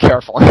have to be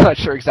careful. I'm not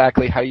sure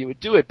exactly how you would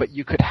do it, but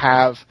you could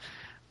have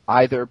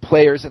either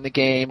players in the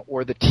game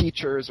or the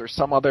teachers or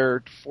some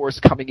other force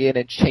coming in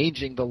and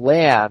changing the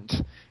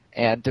land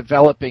and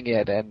developing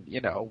it, and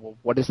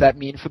what does that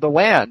mean for the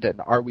land,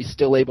 and are we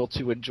still able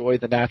to enjoy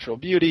the natural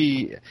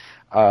beauty?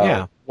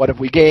 What have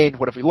we gained?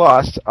 What have we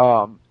lost?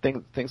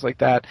 Things like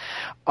that.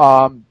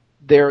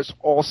 There's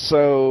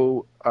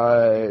also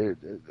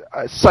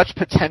such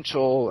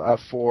potential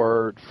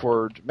for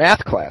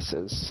math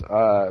classes.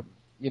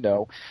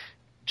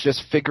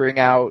 Just figuring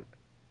out,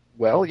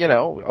 well,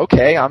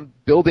 okay, I'm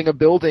building a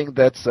building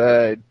that's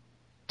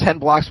 10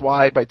 blocks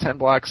wide by 10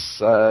 blocks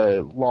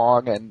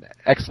long and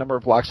X number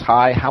of blocks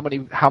high. How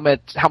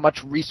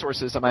much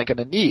resources am I going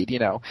to need?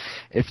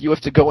 If you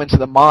have to go into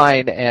the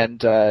mine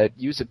and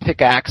use a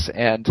pickaxe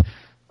and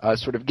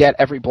sort of get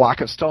every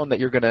block of stone that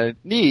you're going to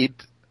need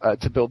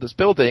to build this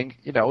building,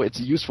 it's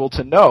useful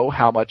to know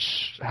how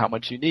much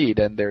you need.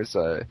 And there's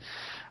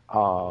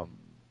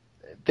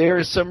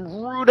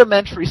some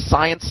rudimentary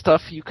science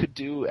stuff you could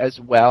do as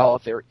well.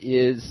 There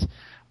is.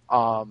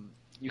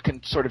 You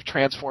can sort of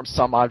transform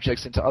some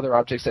objects into other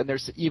objects, and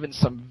there's even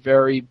some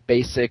very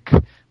basic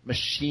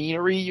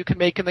machinery you can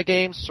make in the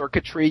game,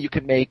 circuitry. You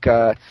can make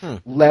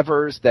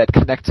levers that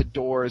connect to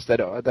doors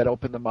that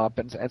open them up,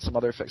 and some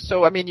other effects.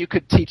 So, I mean, you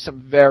could teach some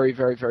very,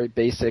 very, very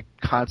basic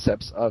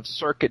concepts of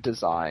circuit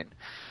design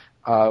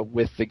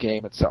with the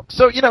game itself.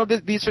 So,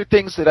 these are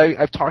things that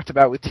I've talked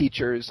about with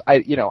teachers.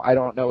 I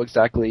don't know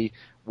exactly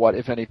what,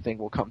 if anything,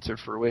 will come to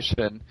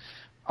fruition.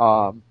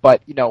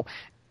 But,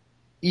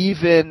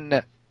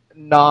 even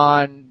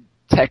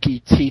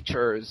non-techie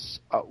teachers,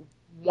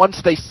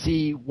 once they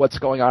see what's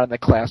going on in the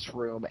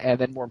classroom, and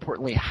then more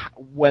importantly,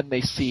 when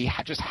they see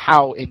just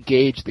how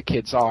engaged the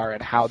kids are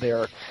and how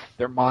their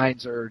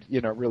minds are,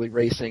 really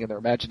racing and their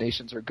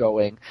imaginations are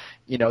going,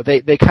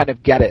 they kind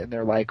of get it, and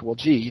they're like, well,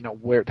 gee,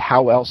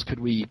 how else could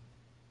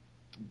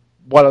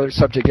what other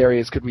subject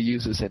areas could we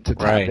use this into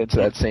tap into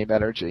that same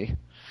energy?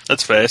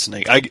 That's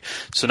fascinating.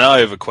 So now I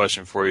have a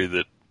question for you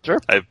that Sure.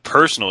 I have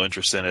personal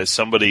interest in as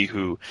somebody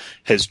who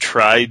has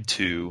tried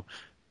to,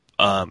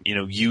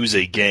 use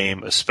a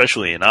game,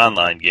 especially an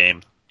online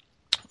game,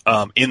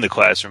 in the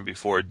classroom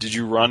before. Did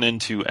you run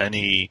into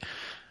any,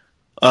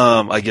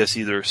 I guess,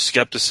 either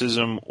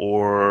skepticism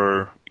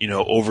or,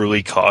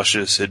 overly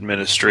cautious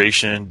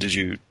administration? Did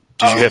you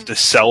have to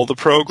sell the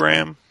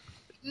program?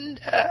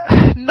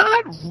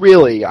 Not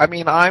really. I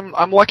mean,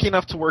 I'm lucky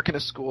enough to work in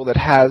a school that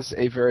has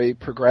a very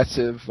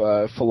progressive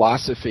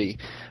philosophy.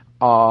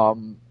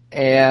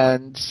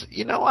 And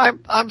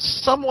I'm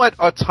somewhat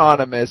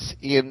autonomous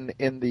in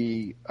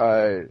the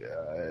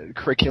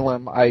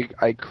curriculum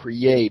I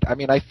create. I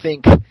mean, I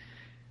think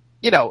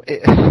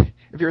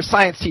if you're a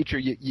science teacher,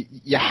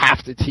 you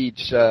have to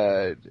teach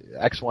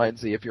X, Y, and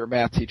Z. If you're a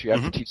math teacher, you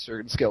have to teach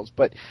certain skills.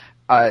 But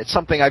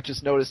something I've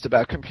just noticed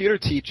about computer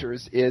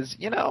teachers is,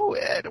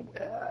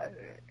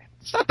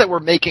 it's not that we're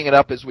making it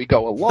up as we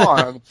go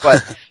along,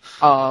 but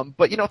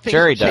things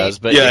Jerry does,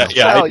 but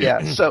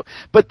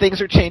but things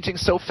are changing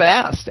so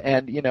fast,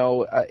 and in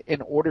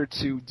order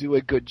to do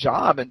a good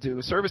job and do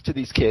a service to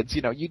these kids,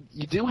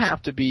 you do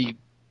have to be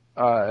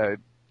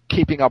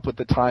keeping up with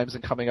the times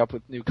and coming up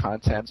with new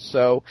content.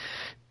 So,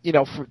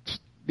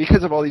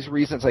 because of all these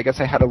reasons, I guess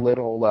I had a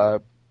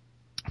little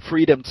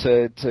freedom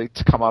to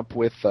come up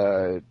with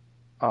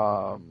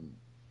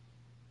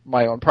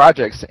my own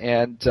projects,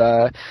 and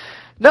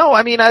no,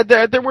 I mean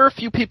there were a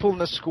few people in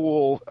the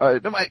school,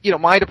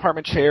 my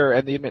department chair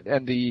and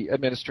the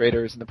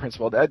administrators and the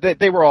principal.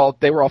 They were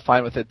all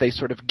fine with it. They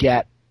sort of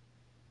get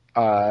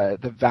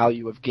the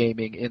value of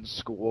gaming in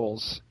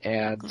schools,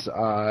 and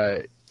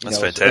that's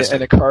fantastic.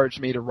 And encouraged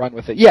me to run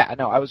with it. Yeah,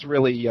 no, I was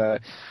really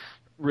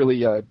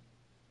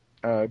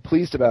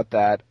pleased about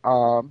that.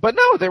 But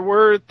no, there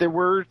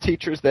were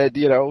teachers that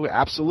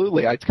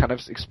absolutely. I kind of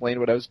explained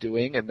what I was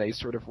doing, and they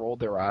sort of rolled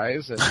their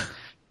eyes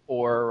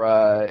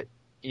or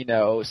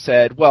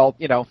said, well,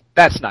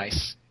 that's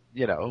nice.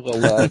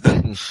 We'll,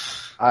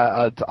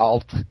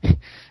 I'll,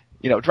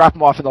 drop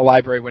them off in the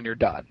library when you're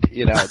done.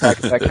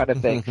 That kind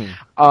of thing.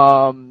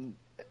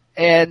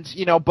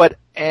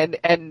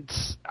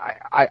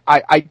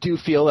 I do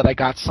feel that I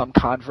got some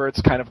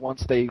converts kind of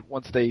once they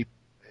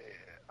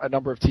a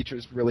number of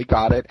teachers really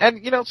got it,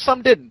 and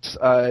some didn't.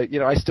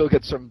 I still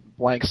get some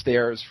blank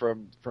stares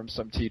from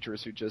some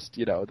teachers who just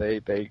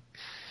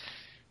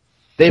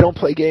they they don't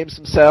play games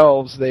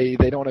themselves. They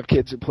don't have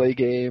kids who play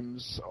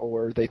games,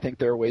 or they think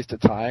they're a waste of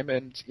time.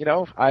 And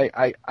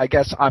I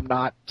guess I'm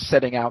not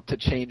setting out to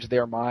change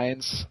their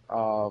minds.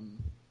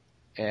 One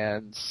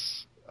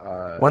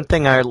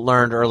thing I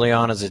learned early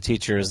on as a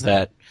teacher is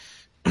that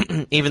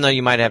even though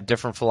you might have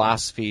different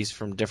philosophies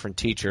from different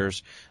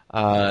teachers,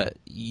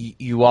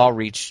 you all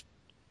reach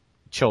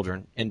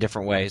children in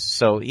different ways.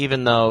 So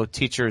even though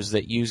teachers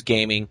that use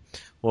gaming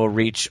will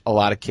reach a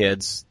lot of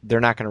kids,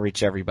 they're not going to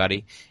reach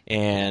everybody.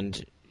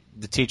 And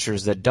the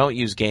teachers that don't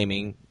use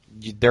gaming,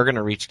 they're going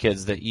to reach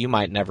kids that you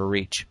might never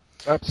reach.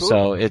 Absolutely.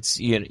 So it's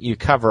you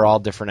cover all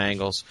different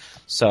angles.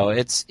 So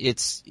it's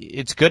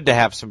good to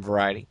have some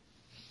variety.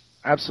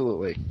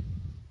 Absolutely.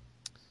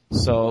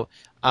 So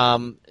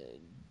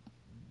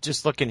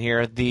just looking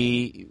here,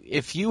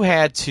 if you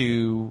were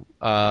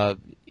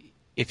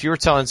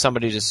telling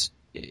somebody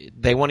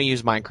they want to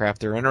use Minecraft,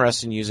 they're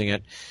interested in using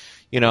it,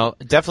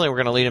 definitely we're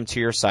going to lead them to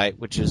your site,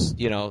 which is,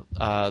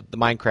 the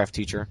Minecraft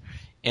Teacher.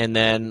 And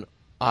then,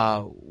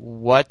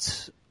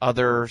 what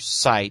other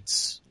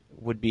sites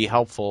would be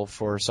helpful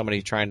for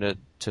somebody trying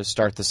to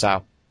start this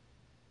out?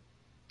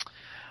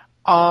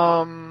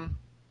 Well,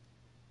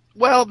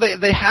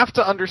 they have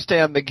to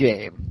understand the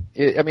game.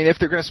 I mean, if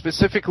they're going to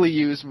specifically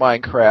use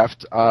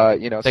Minecraft,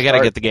 they got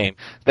to get the game.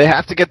 They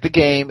have to get the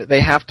game.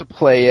 They have to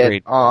play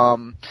it.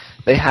 Agreed.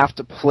 They have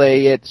to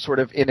play it sort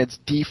of in its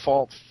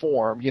default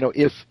form.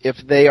 If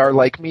they are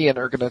like me and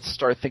are going to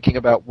start thinking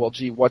about, well,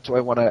 gee, what do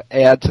I want to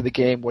add to the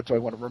game? What do I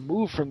want to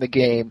remove from the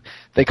game?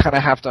 They kind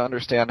of have to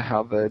understand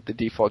how the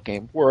default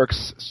game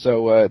works.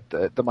 So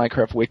the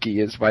Minecraft wiki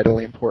is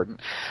vitally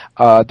important.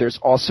 There's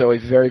also a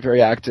very,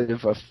 very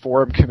active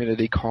forum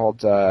community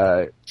called,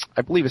 I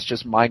believe it's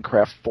just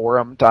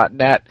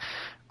minecraftforum.net.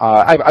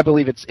 I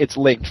believe it's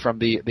linked from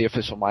the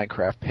official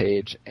Minecraft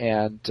page,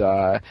 and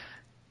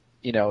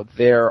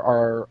there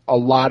are a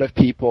lot of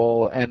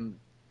people and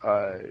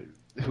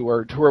who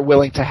are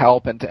willing to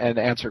help and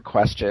answer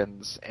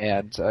questions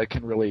and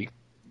can really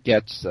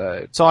get.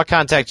 So I'll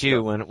contact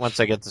you once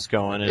I get this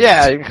going.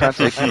 Yeah, you can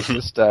contact me.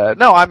 Just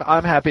no,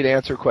 I'm happy to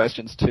answer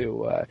questions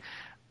too.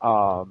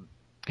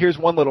 Here's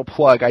one little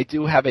plug. I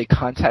do have a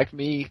contact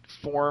me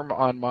form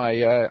on my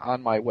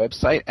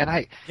website, and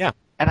I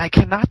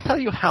cannot tell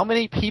you how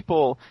many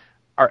people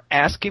are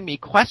asking me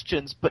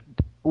questions, but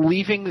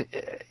leaving,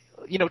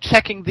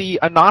 checking the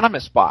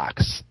anonymous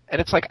box.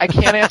 And it's like, I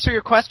can't answer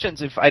your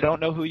questions if I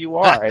don't know who you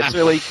are. It's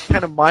really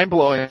kind of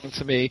mind-blowing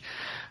to me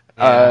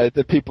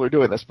that people are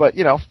doing this. But,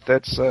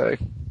 that's...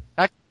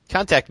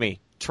 Contact me.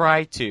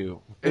 Try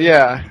to.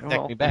 Yeah.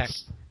 Contact me back.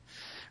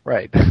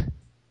 Right.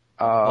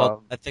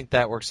 Well, I think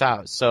that works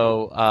out.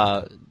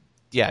 So,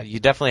 you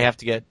definitely have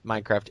to get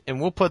Minecraft. And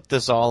we'll put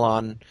this all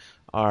on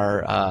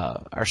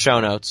our show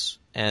notes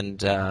and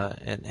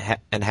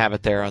have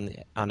it there on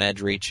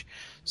EdgeReach.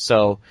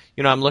 So,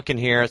 I'm looking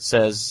here. It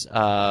says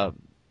now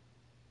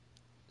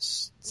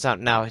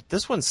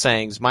this one's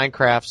saying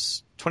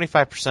Minecraft's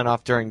 25%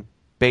 off during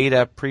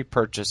beta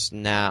pre-purchase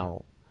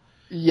now.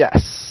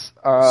 Yes.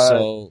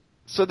 So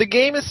the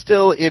game is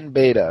still in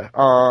beta.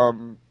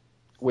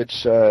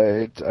 Which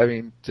is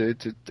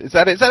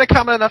that a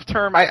common enough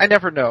term? I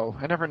never know.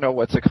 I never know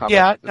what's a common.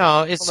 Yeah,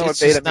 no, it's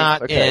just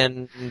not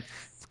in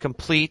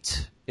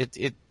complete.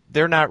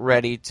 They're not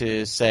ready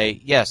to say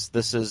yes.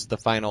 This is the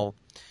final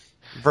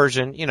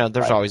version.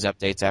 There's always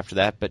updates after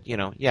that, but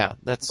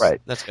that's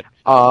right. That's good.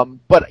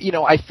 But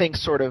I think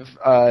sort of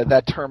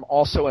that term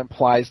also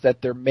implies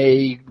that there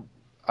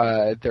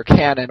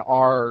can and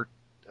are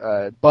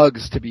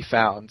bugs to be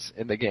found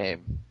in the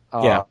game.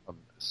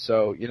 So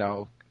so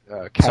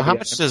how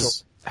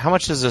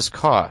much does this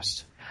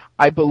cost?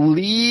 I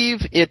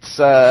believe it's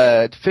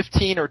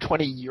 15 or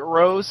 20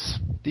 euros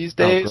these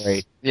days. Oh,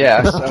 great.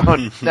 Yeah.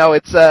 So, no,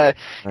 it's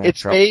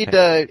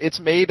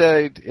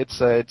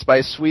by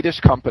a Swedish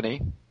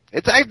company.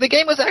 The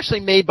game was actually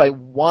made by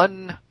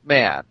one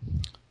man,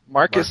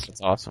 Marcus.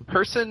 That's awesome.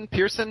 Pearson.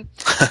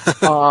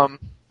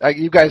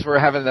 You guys were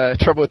having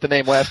trouble with the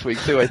name last week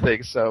too, I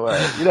think. So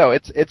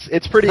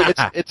it's pretty.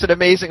 It's an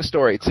amazing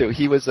story too.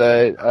 He was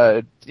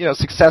a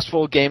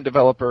successful game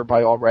developer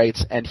by all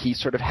rights, and he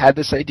sort of had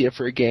this idea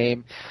for a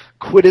game,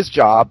 quit his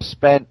job,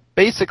 spent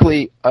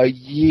basically a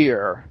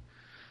year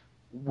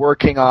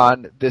working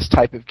on this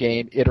type of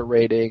game,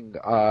 iterating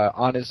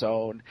on his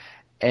own.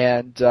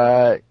 And,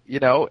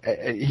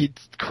 he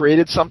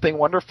created something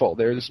wonderful.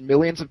 There's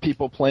millions of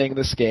people playing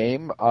this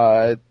game.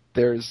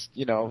 There's,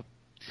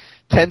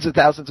 tens of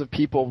thousands of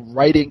people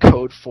writing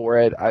code for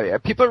it.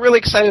 People are really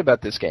excited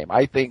about this game.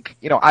 I think,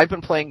 I've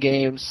been playing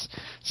games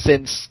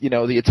since, the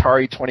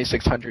Atari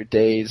 2600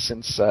 days,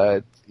 since,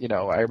 I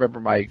remember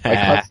my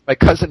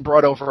cousin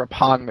brought over a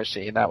Pong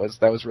machine. That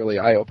was really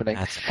eye-opening.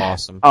 That's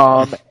awesome.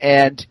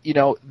 And,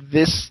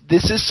 this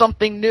is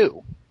something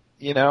new.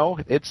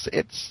 There's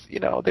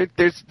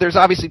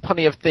obviously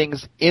plenty of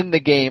things in the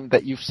game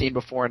that you've seen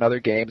before in other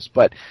games,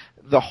 but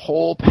the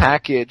whole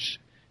package,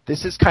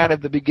 this is kind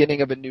of the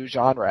beginning of a new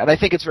genre. And I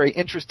think it's very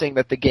interesting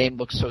that the game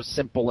looks so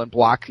simple and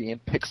blocky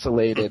and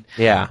pixelated.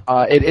 Yeah.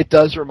 It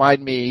does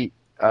remind me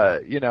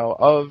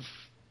of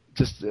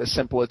just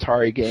simple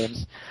Atari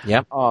games.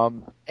 Yep.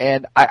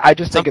 And I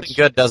just Something think it's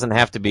good doesn't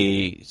have to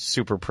be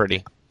super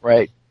pretty.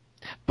 right.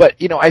 But,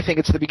 I think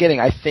it's the beginning.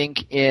 I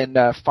think in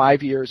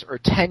 5 years or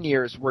 10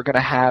 years, we're going to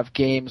have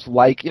games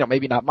like,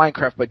 maybe not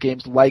Minecraft, but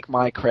games like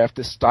Minecraft,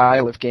 this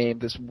style of game,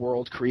 this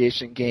world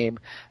creation game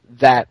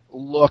that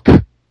look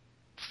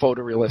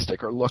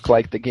photorealistic or look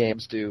like the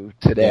games do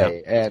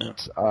today. Yeah.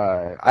 And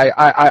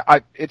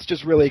I it's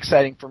just really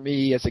exciting for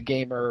me as a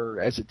gamer,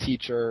 as a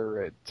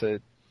teacher,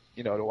 to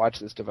watch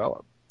this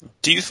develop.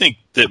 Do you think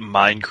that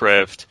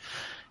Minecraft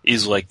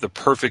is like the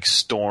perfect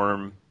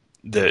storm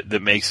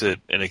that makes it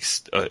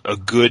a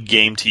good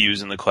game to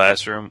use in the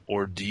classroom,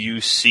 or do you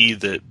see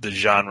that the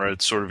genre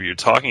sort of you're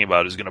talking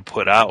about is going to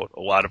put out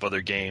a lot of other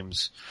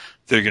games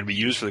that are going to be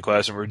used for the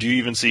classroom, or do you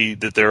even see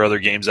that there are other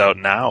games out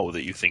now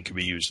that you think could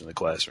be used in the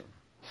classroom?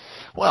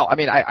 Well,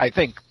 I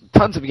think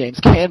tons of games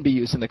can be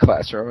used in the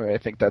classroom. I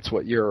think that's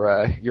what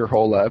your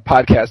whole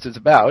podcast is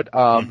about.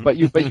 But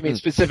you mean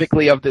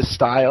specifically of this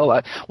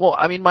style?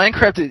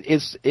 Minecraft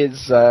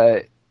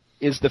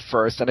is the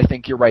first, and I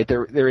think you're right.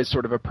 There is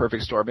sort of a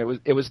perfect storm.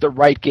 It was the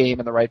right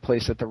game in the right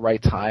place at the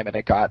right time, and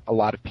it got a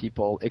lot of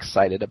people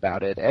excited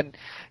about it. And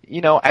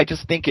I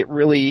just think it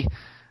really.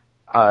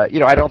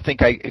 I don't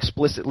think I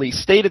explicitly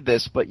stated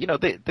this, but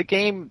the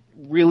game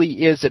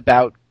really is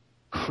about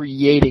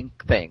creating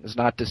things,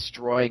 not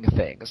destroying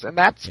things, and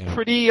that's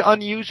pretty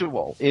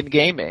unusual in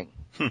gaming.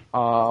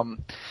 And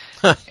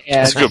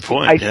that's a good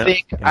point.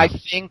 I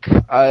think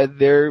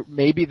there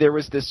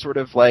was this sort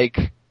of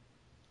like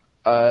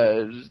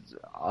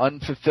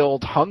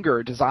unfulfilled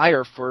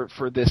desire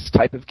for this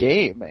type of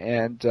game,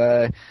 and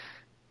I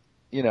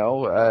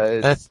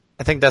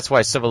think that's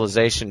why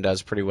Civilization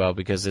does pretty well,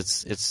 because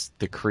it's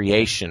the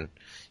creation.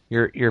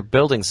 You're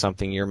building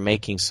something, you're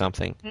making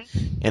something,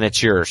 and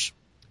it's yours.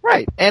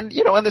 Right, and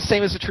and the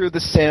same is true of The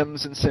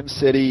Sims and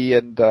SimCity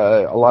and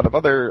a lot of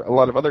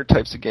other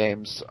types of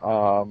games,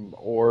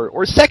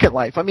 or Second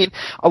Life. I mean,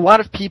 a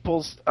lot of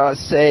people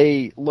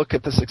look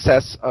at the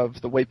success of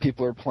the way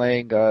people are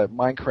playing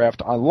Minecraft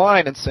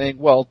online and saying,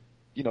 well,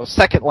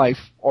 Second Life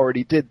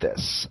already did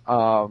this.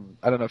 I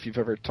don't know if you've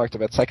ever talked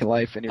about Second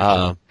Life in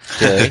your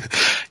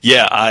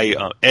Yeah,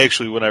 I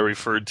actually, when I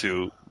referred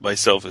to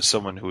myself as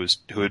someone who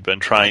had been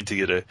trying to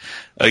get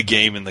a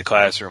game in the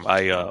classroom,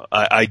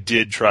 I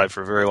did try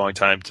for a very long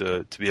time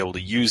to be able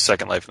to use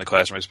Second Life in the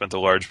classroom. I spent a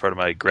large part of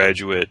my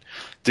graduate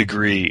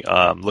degree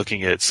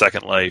looking at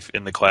Second Life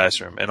in the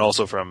classroom, and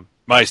also from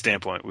my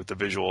standpoint with the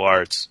visual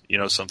arts,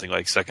 something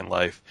like Second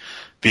Life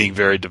being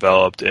very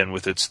developed and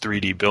with its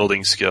 3D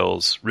building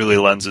skills really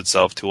lends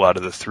itself to a lot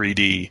of the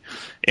 3D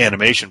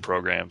animation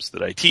programs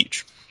that I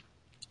teach.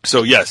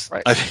 So yes,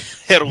 right. I've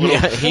had a little.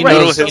 Yeah, he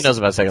knows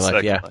about Second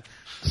Life. Yeah.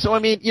 So I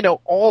mean,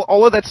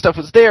 all of that stuff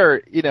was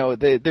there.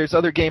 There's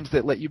other games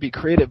that let you be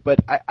creative, but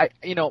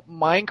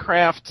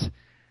Minecraft,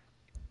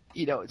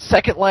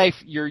 Second Life,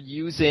 you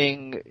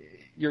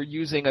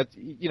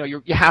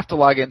have to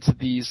log into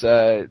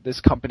this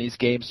company's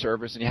game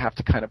servers, and you have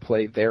to kind of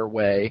play their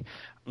way.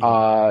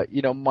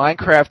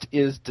 Minecraft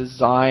is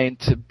designed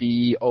to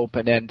be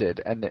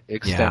open-ended and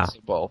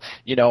extensible.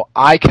 Yeah.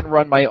 I can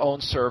run my own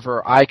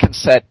server. I can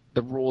set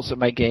the rules of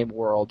my game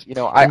world.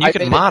 And you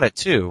can mod it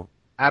too.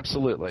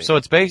 Absolutely. So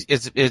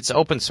it's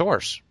open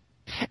source.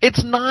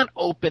 It's not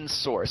open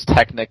source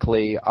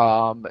technically.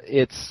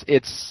 It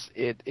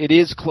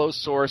is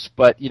closed source,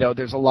 but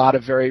there's a lot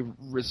of very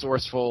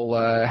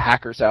resourcewful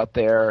hackers out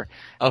there.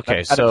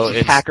 Okay, so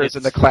it's hackers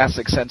in the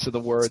classic sense of the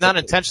word. It's not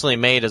intentionally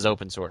made as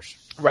open source.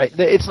 Right.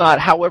 It's not.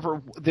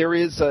 However, there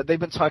is. They've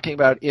been talking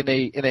about in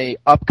a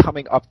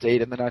upcoming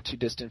update in the not too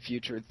distant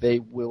future, they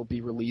will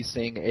be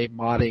releasing a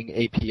modding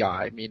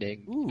API,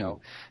 meaning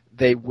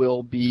they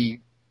will be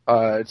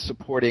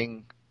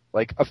supporting,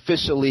 like,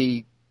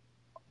 officially.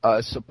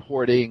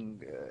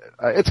 Supporting,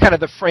 it's kind of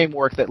the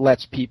framework that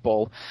lets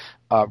people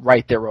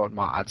write their own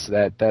mods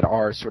that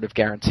are sort of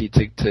guaranteed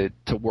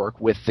to work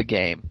with the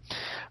game.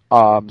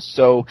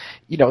 So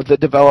the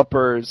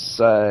developers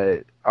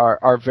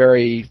are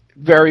very,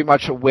 very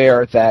much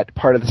aware that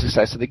part of the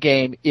success of the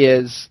game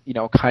is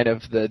kind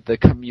of the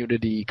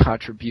community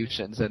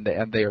contributions, and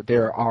they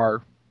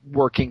are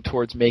working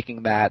towards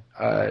making that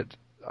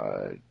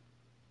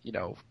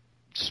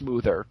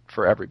smoother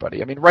for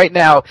everybody. I mean, right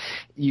now,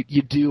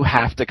 you do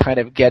have to kind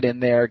of get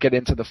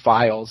into the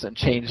files and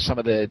change some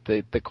of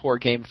the core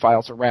game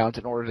files around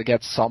in order to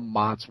get some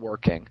mods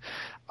working,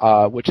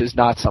 which is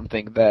not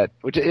something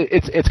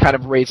it's kind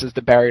of raises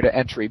the barrier to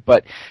entry.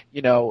 But,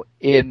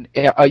 in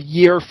a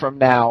year from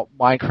now,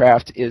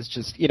 Minecraft is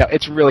just,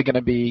 it's really going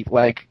to be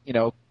like,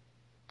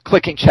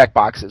 clicking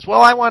checkboxes.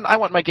 Well, I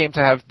want my game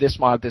to have this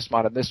mod,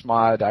 and this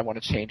mod. I want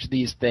to change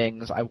these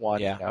things. I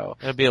want, it'll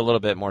be a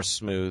little bit more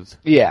smooth.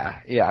 Yeah.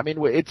 I mean,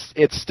 it's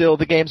still,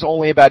 the game's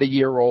only about a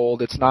year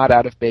old. It's not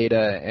out of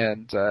beta,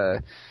 and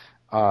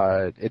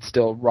it's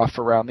still rough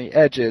around the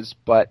edges.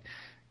 But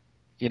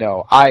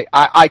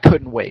I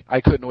couldn't wait.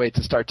 I couldn't wait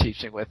to start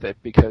teaching with it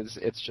because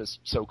it's just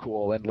so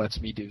cool and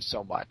lets me do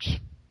so much.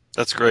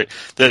 That's great.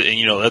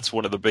 That's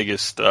one of the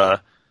biggest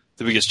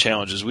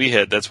challenges we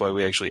had. That's why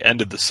we actually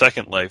ended the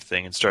Second Life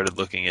thing and started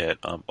looking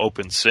at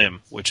OpenSim,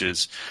 which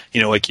is,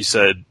 like you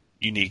said,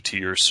 unique to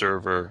your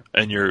server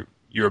and your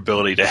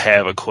ability to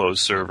have a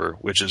closed server,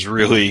 which is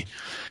really...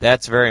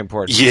 That's very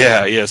important.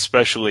 Yeah,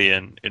 especially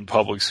in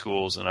public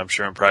schools, and I'm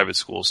sure in private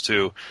schools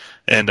too.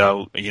 And,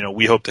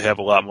 we hope to have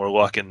a lot more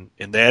luck in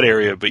that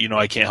area, but,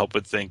 I can't help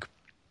but think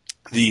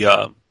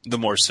the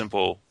more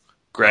simple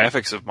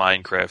graphics of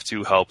Minecraft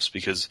too helps,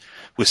 because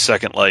with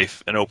Second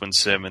Life and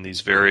OpenSim and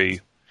these very,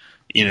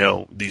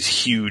 these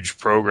huge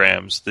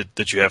programs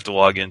that you have to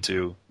log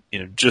into,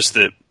 just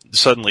that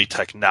suddenly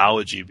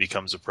technology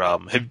becomes a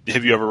problem.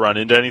 Have you ever run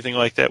into anything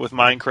like that with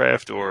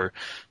Minecraft, or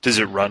does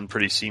it run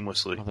pretty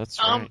seamlessly? Oh, that's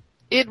right.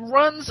 It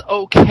runs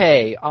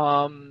okay.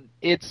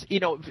 It's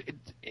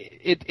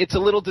it's a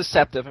little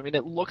deceptive. I mean,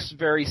 it looks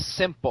very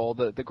simple,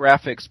 the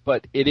graphics,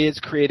 but it is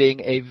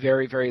creating a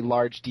very, very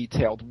large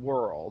detailed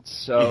world.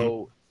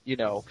 So,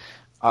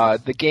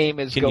 the game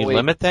is Can you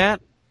limit that?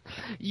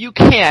 You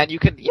can you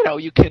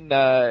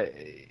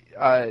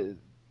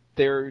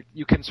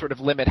can sort of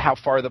limit how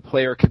far the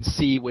player can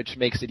see, which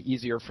makes it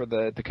easier for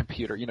the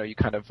computer. You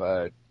kind of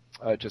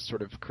just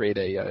sort of create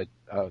a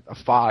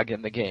fog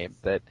in the game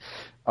that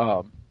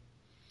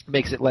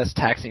makes it less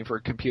taxing for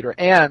a computer.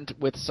 And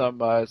with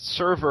some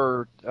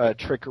server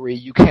trickery,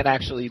 you can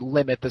actually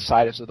limit the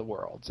size of the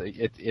world. So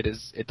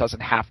it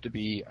doesn't have to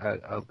be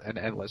an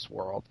endless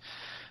world.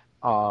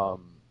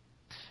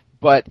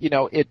 But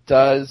it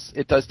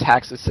does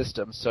tax the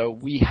system. So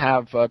we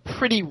have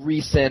pretty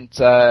recent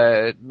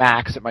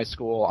Macs at my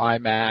school,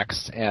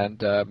 iMacs and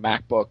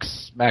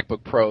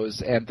MacBook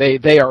Pros, and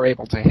they are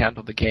able to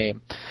handle the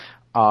game.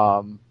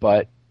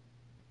 But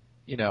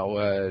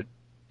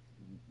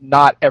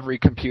not every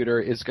computer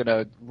is going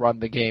to run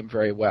the game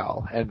very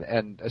well,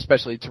 and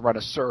especially to run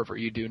a server,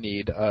 you do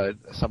need a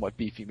somewhat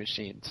beefy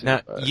machine. Now,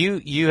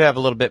 you have a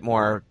little bit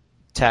more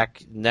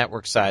tech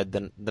network side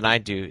than I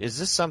do. Is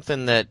this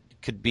something that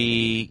could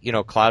be,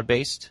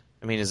 cloud-based?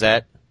 I mean, is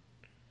that...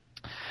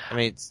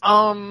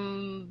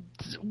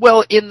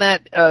 well, in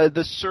that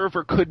the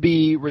server could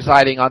be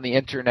residing on the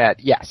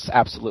internet, yes,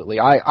 absolutely.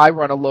 I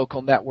run a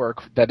local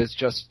network that is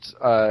just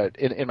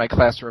in my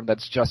classroom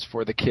that's just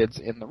for the kids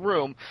in the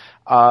room.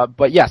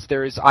 But yes,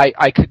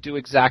 I could do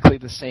exactly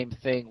the same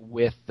thing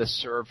with the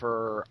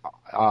server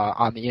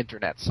on the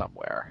internet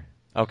somewhere.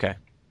 Okay.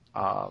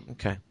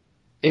 Okay.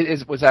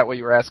 Was that what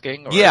you were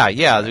asking? Or?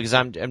 Yeah,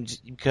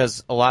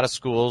 because a lot of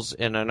schools,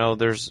 and I know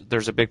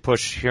there's a big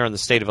push here in the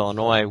state of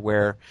Illinois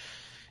where,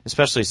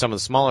 especially some of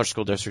the smaller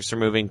school districts, are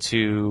moving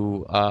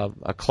to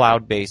a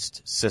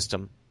cloud-based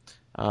system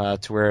to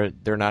where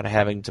they're not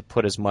having to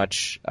put as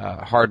much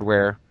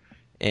hardware,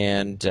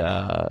 and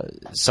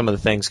some of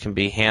the things can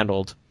be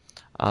handled,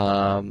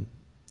 through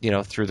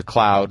the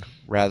cloud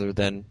rather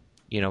than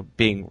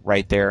being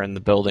right there in the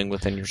building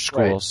within your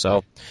school. Right.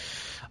 So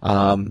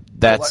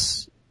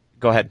that's.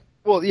 Go ahead.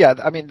 Well, yeah,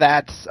 I mean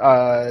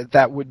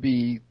that would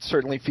be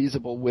certainly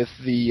feasible with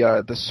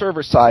the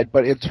server side,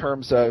 but in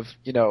terms of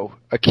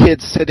a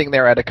kid sitting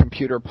there at a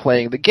computer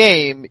playing the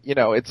game,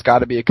 it's got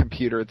to be a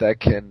computer that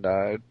can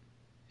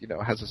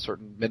has a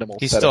certain minimal.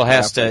 He still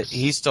has to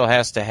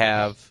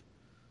have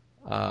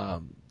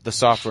the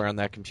software on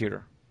that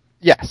computer.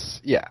 Yes,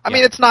 yeah. I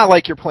mean, it's not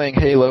like you're playing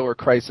Halo or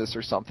Crysis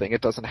or something.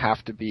 It doesn't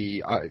have to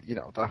be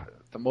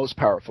the most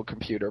powerful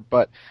computer,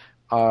 but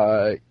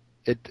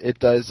It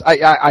does.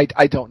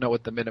 I don't know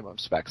what the minimum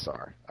specs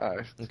are.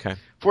 Okay.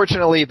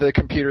 Fortunately, the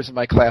computers in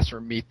my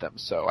classroom meet them,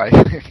 so I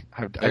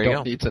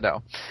don't need to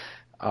know.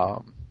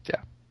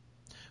 Yeah.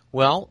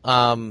 Well,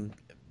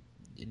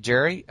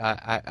 Jerry,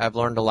 I've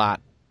learned a lot.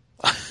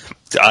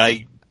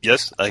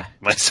 Yes,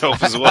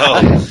 myself as well.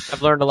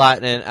 I've learned a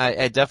lot, and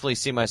I definitely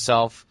see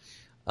myself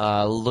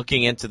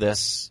looking into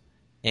this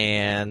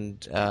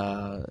and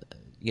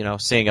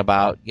seeing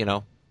about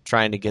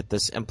trying to get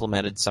this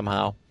implemented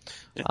somehow.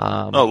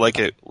 Like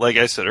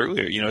I said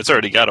earlier, it's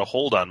already got a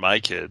hold on my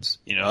kids.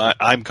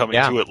 I'm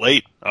coming to it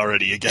late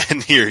already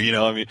again here.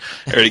 I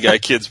already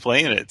got kids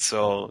playing it,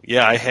 so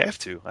yeah, I have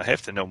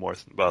to know more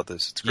about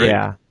this. It's great.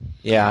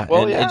 Yeah.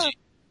 Well,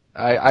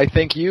 I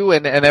think you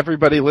and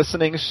everybody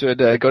listening should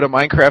go to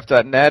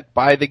Minecraft.net,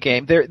 buy the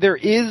game. There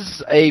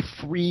is a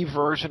free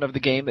version of the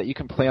game that you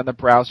can play on the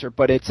browser,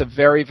 but it's a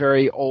very,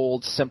 very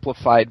old,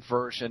 simplified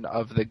version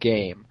of the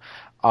game.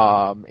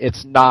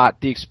 It's not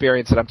the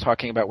experience that I'm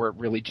talking about where it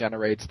really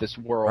generates this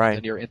world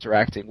and you're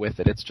interacting with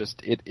it. It's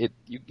just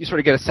you sort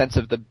of get a sense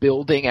of the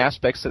building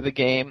aspects of the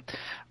game,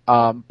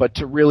 but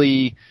to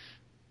really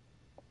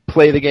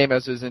play the game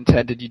as is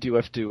intended, you do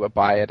have to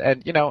buy it,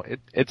 and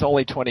it's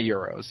only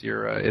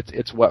 €20.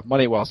 It's what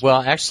money well spent.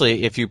 Well,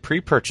 actually, if you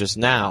pre-purchase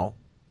now,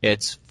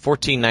 it's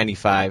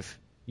 €14.95.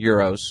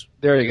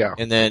 There you go.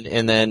 And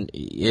then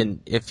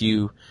if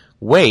you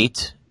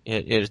wait,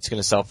 it's going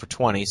to sell for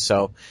 20.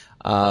 So.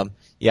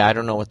 Yeah, I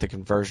don't know what the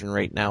conversion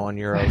rate now on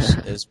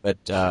euros is,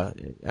 but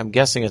I'm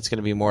guessing it's going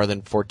to be more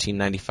than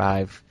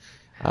 $14.95.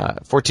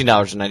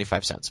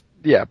 $14.95.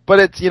 Yeah, but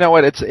it's, you know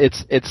what,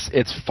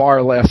 it's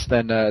far less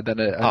than an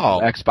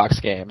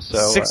Xbox game. So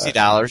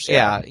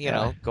 $60, you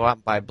know, go out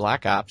and buy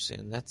Black Ops,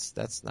 and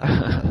that's not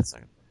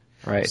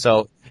right.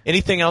 So,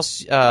 anything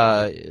else?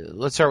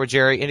 Let's start with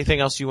Jerry.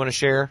 Anything else you want to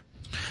share?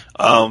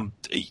 I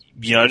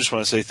just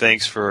want to say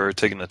thanks for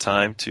taking the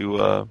time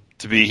to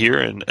be here,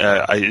 and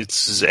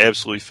it's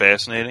absolutely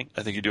fascinating.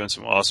 I think you're doing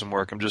some awesome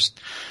work. I'm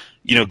just,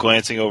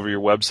 glancing over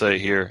your website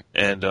here,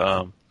 and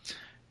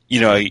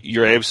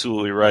you're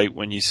absolutely right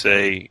when you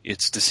say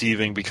it's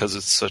deceiving because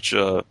it's such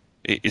a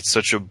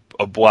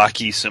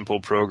blocky, simple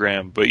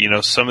program. But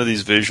some of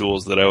these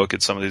visuals that I look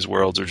at, some of these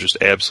worlds are just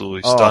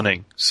absolutely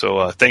stunning.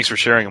 So thanks for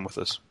sharing them with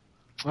us.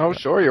 Oh,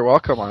 sure, you're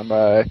welcome. I'm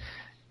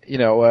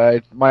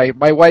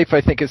my wife,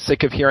 I think, is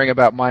sick of hearing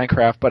about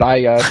Minecraft, but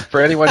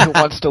for anyone who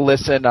wants to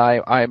listen,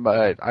 I'm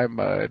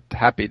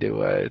happy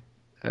to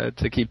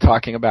keep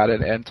talking about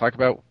it and talk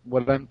about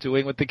what I'm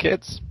doing with the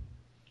kids.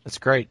 That's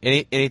great.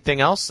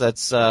 Anything else?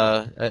 That's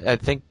I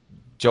think,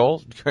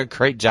 Joel,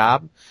 great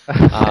job,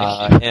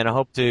 and I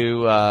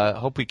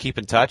hope we keep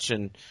in touch.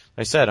 And like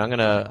I said, I'm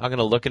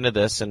gonna look into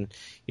this, and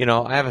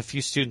I have a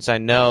few students I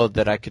know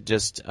that I could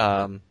just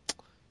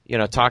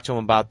talk to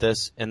them about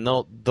this, and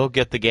they'll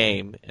get the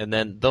game, and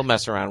then they'll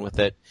mess around with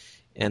it,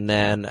 and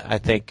then I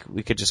think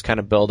we could just kind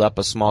of build up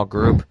a small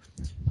group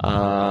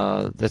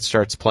that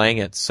starts playing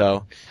it.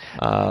 So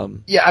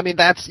yeah, I mean,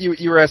 that's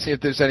you were asking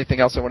if there's anything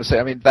else I want to say.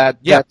 I mean,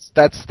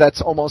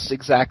 that's almost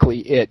exactly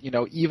it.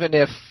 Even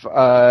if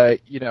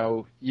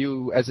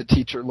you as a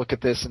teacher look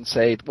at this and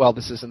say, well,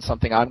 this isn't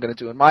something I'm going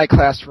to do in my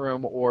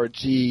classroom, or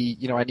gee,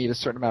 I need a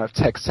certain amount of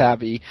tech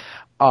savvy.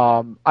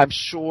 I'm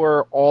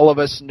sure all of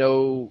us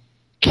know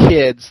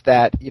kids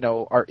that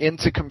are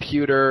into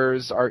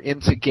computers, are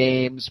into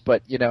games,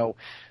 but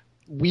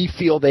we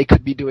feel they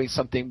could be doing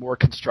something more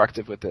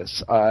constructive with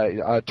this.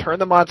 Turn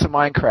them on to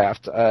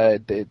Minecraft.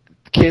 The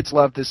kids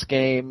love this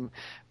game.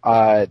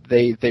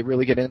 They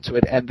really get into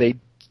it, and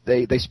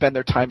they spend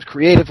their time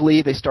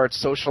creatively. They start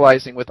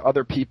socializing with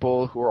other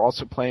people who are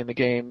also playing the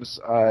games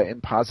in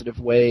positive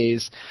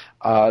ways.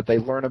 They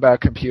learn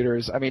about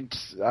computers. I mean,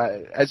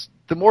 as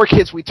the more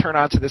kids we turn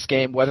on to this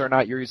game, whether or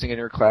not you're using it in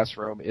your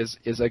classroom,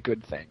 is a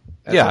good thing.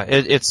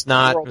 It's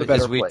not,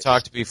 as we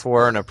talked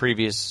before in a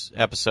previous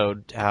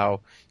episode,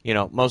 how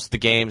most of the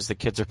games the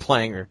kids are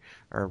playing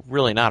are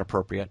really not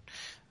appropriate,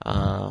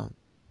 to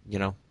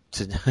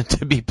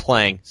be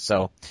playing.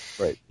 So,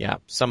 right. Yeah,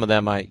 some of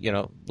them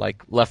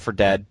like Left 4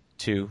 Dead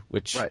 2,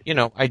 which right.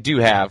 I do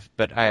have,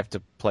 but I have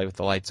to play with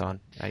the lights on.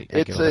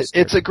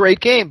 It's a great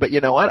game, but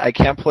you know what? I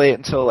can't play it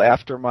until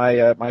after my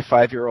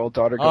 5-year-old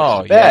daughter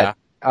goes to bed. Yeah.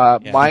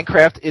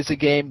 Minecraft is a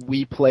game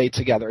we play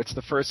together. It's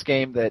the first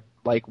game that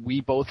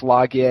we both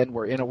log in,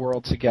 we're in a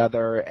world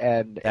together,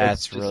 and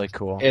that's really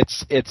cool.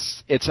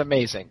 It's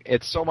amazing.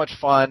 It's so much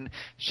fun.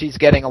 She's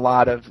getting a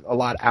lot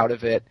out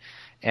of it,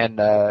 and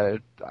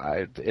I'm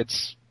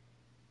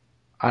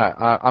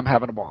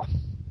having a ball.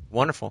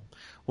 Wonderful.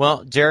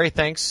 Well, Jerry,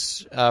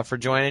 thanks for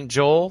joining.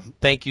 Joel,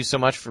 thank you so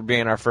much for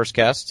being our first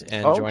guest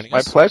and joining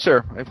us. My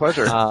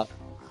pleasure.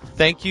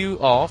 Thank you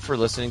all for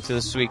listening to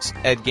this week's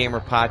Ed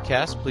Gamer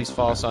podcast. Please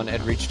follow us on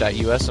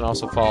edreach.us and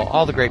also follow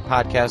all the great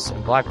podcasts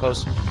and blog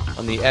posts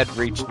on the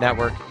EdReach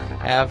network.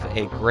 Have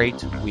a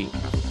great week.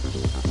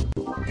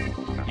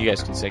 You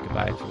guys can say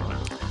goodbye if you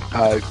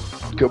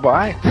want.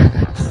 Goodbye.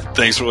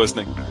 Thanks for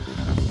listening.